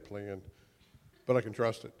understand that plan, but I can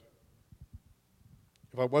trust it.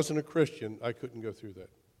 If I wasn't a Christian, I couldn't go through that.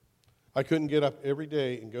 I couldn't get up every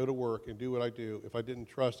day and go to work and do what I do if I didn't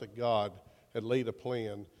trust that God had laid a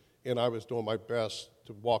plan and I was doing my best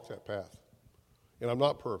to walk that path. And I'm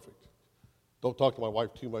not perfect. Don't talk to my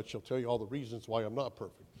wife too much. She'll tell you all the reasons why I'm not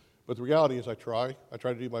perfect. But the reality is I try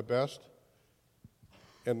to do my best.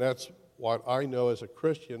 And that's what I know as a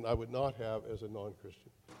Christian I would not have as a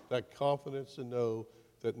non-Christian. That confidence to know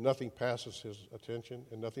that nothing passes his attention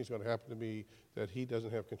and nothing's going to happen to me that he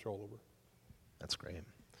doesn't have control over. That's great.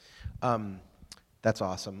 That's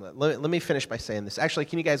awesome. Let me finish by saying this. Actually,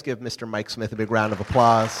 can you guys give Mr. Mike Smith a big round of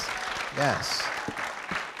applause? Yes.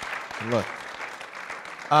 And look.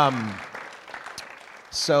 I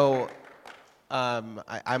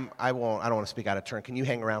don't want to speak out of turn. Can you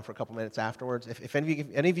hang around for a couple minutes afterwards? If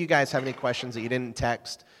any of you guys have any questions that you didn't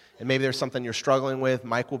text, and maybe there's something you're struggling with,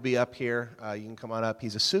 Mike will be up here. You can come on up.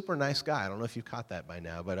 He's a super nice guy. I don't know if you've caught that by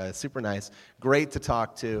now, but super nice. Great to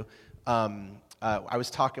talk to. I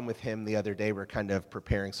was talking with him the other day. We were kind of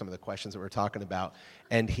preparing some of the questions that we were talking about,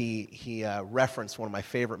 and he referenced one of my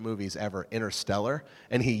favorite movies ever, Interstellar,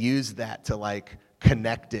 and he used that to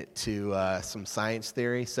connect it to some science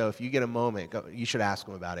theory. So if you get a moment, you should ask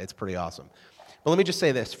him about it. It's pretty awesome. But let me just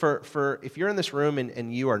say this: for if you're in this room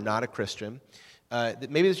and you are not a Christian,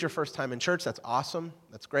 maybe this is your first time in church. That's awesome.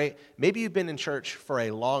 That's great. Maybe you've been in church for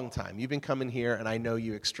a long time. You've been coming here, and I know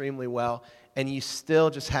you extremely well, and you still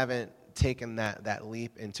just haven't taken that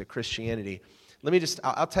leap into Christianity.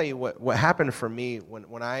 I'll tell you what happened for me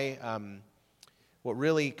when I, what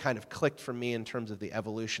really kind of clicked for me in terms of the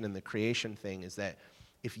evolution and the creation thing is that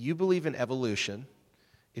if you believe in evolution,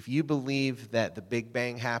 if you believe that the Big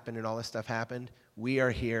Bang happened and all this stuff happened, we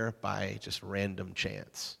are here by just random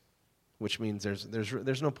chance, which means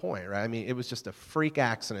there's no point, right? I mean, it was just a freak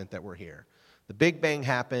accident that we're here. The Big Bang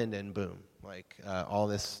happened and boom, all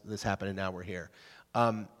this happened and now we're here.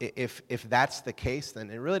 If that's the case, then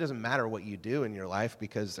it really doesn't matter what you do in your life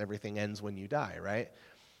because everything ends when you die, right?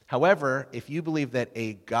 However, if you believe that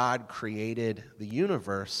a God created the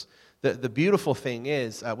universe, the beautiful thing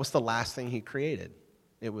is, what's the last thing he created?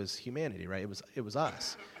 It was humanity, right? It was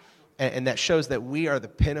us. And that shows that we are the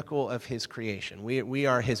pinnacle of his creation. We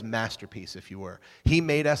are his masterpiece, if you were. He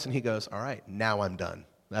made us and he goes, all right, now I'm done.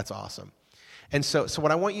 That's awesome. And so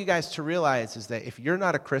what I want you guys to realize is that if you're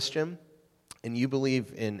not a Christian and you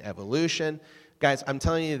believe in evolution, guys, I'm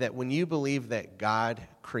telling you that when you believe that God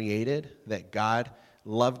created, that God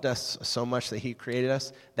loved us so much that he created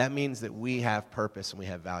us, that means that we have purpose and we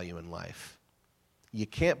have value in life. You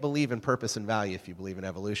can't believe in purpose and value if you believe in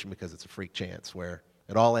evolution because it's a freak chance where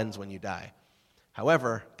it all ends when you die.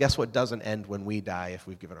 However, guess what doesn't end when we die if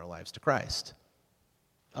we've given our lives to Christ?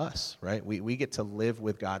 Us, right? We get to live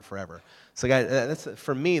with God forever. So guys, that's,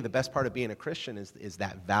 for me, the best part of being a Christian is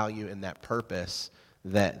that value and that purpose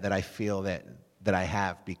that I feel that I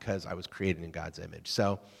have because I was created in God's image.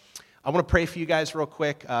 So I want to pray for you guys real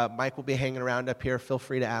quick. Mike will be hanging around up here. Feel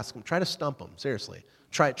free to ask him. Try to stump him, seriously.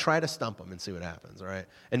 Try to stump him and see what happens, all right?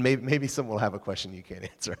 And maybe someone will have a question you can't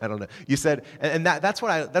answer. I don't know. You said, and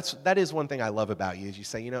that is one thing I love about you, is you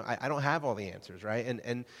say, I don't have all the answers, right?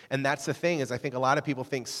 And that's the thing, is I think a lot of people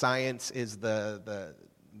think science is the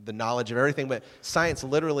knowledge of everything, but science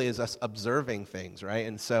literally is us observing things, right?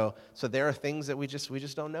 And so there are things that we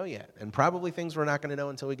just don't know yet, and probably things we're not going to know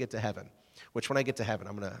until we get to heaven. Which, when I get to heaven,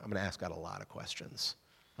 I'm gonna ask God a lot of questions.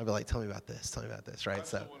 I'll be like, tell me about this, right? I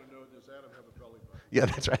also want to know, does Adam have a belly button? Yeah,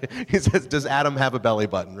 that's right. He says, does Adam have a belly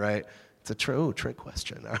button, right? It's a trick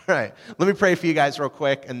question. All right. Let me pray for you guys real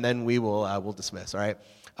quick, and then we'll dismiss, all right?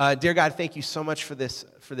 Dear God, thank you so much for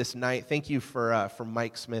this night. Thank you for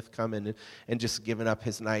Mike Smith coming and just giving up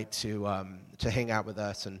his night to hang out with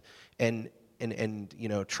us and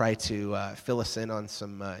try to fill us in on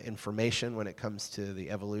some information when it comes to the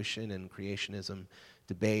evolution and creationism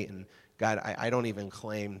debate. And God, I don't even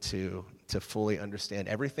claim to fully understand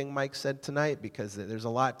everything Mike said tonight because there's a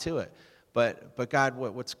lot to it. But God,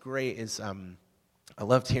 what's great is I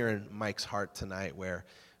loved hearing Mike's heart tonight where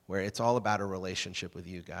it's all about a relationship with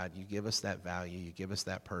you, God. You give us that value. You give us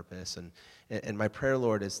that purpose. And my prayer,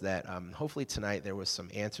 Lord, is that hopefully tonight there was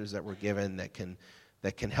some answers that were given that can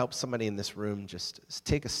help somebody in this room just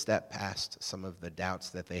take a step past some of the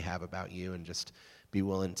doubts that they have about you and just be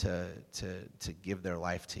willing to give their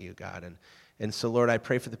life to you, God. And so, Lord, I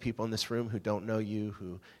pray for the people in this room who don't know you,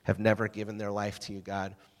 who have never given their life to you,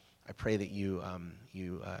 God. I pray that you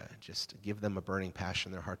just give them a burning passion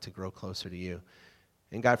in their heart to grow closer to you.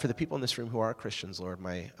 And God, for the people in this room who are Christians, Lord,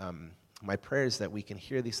 my prayer is that we can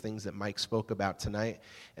hear these things that Mike spoke about tonight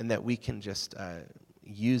and that we can just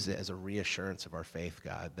use it as a reassurance of our faith,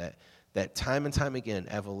 God, that time and time again,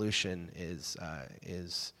 evolution is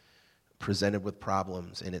presented with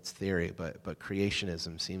problems in its theory, but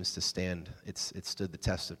creationism seems to stand. It's stood the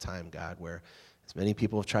test of time, God, where as many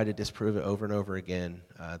people have tried to disprove it over and over again,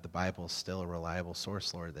 the Bible is still a reliable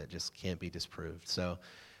source, Lord, that just can't be disproved. So,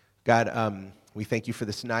 God, we thank you for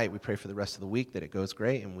this night. We pray for the rest of the week that it goes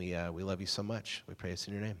great, and we love you so much. We pray this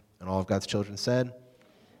in your name. And all of God's children said,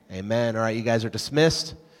 amen. All right, you guys are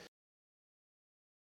dismissed.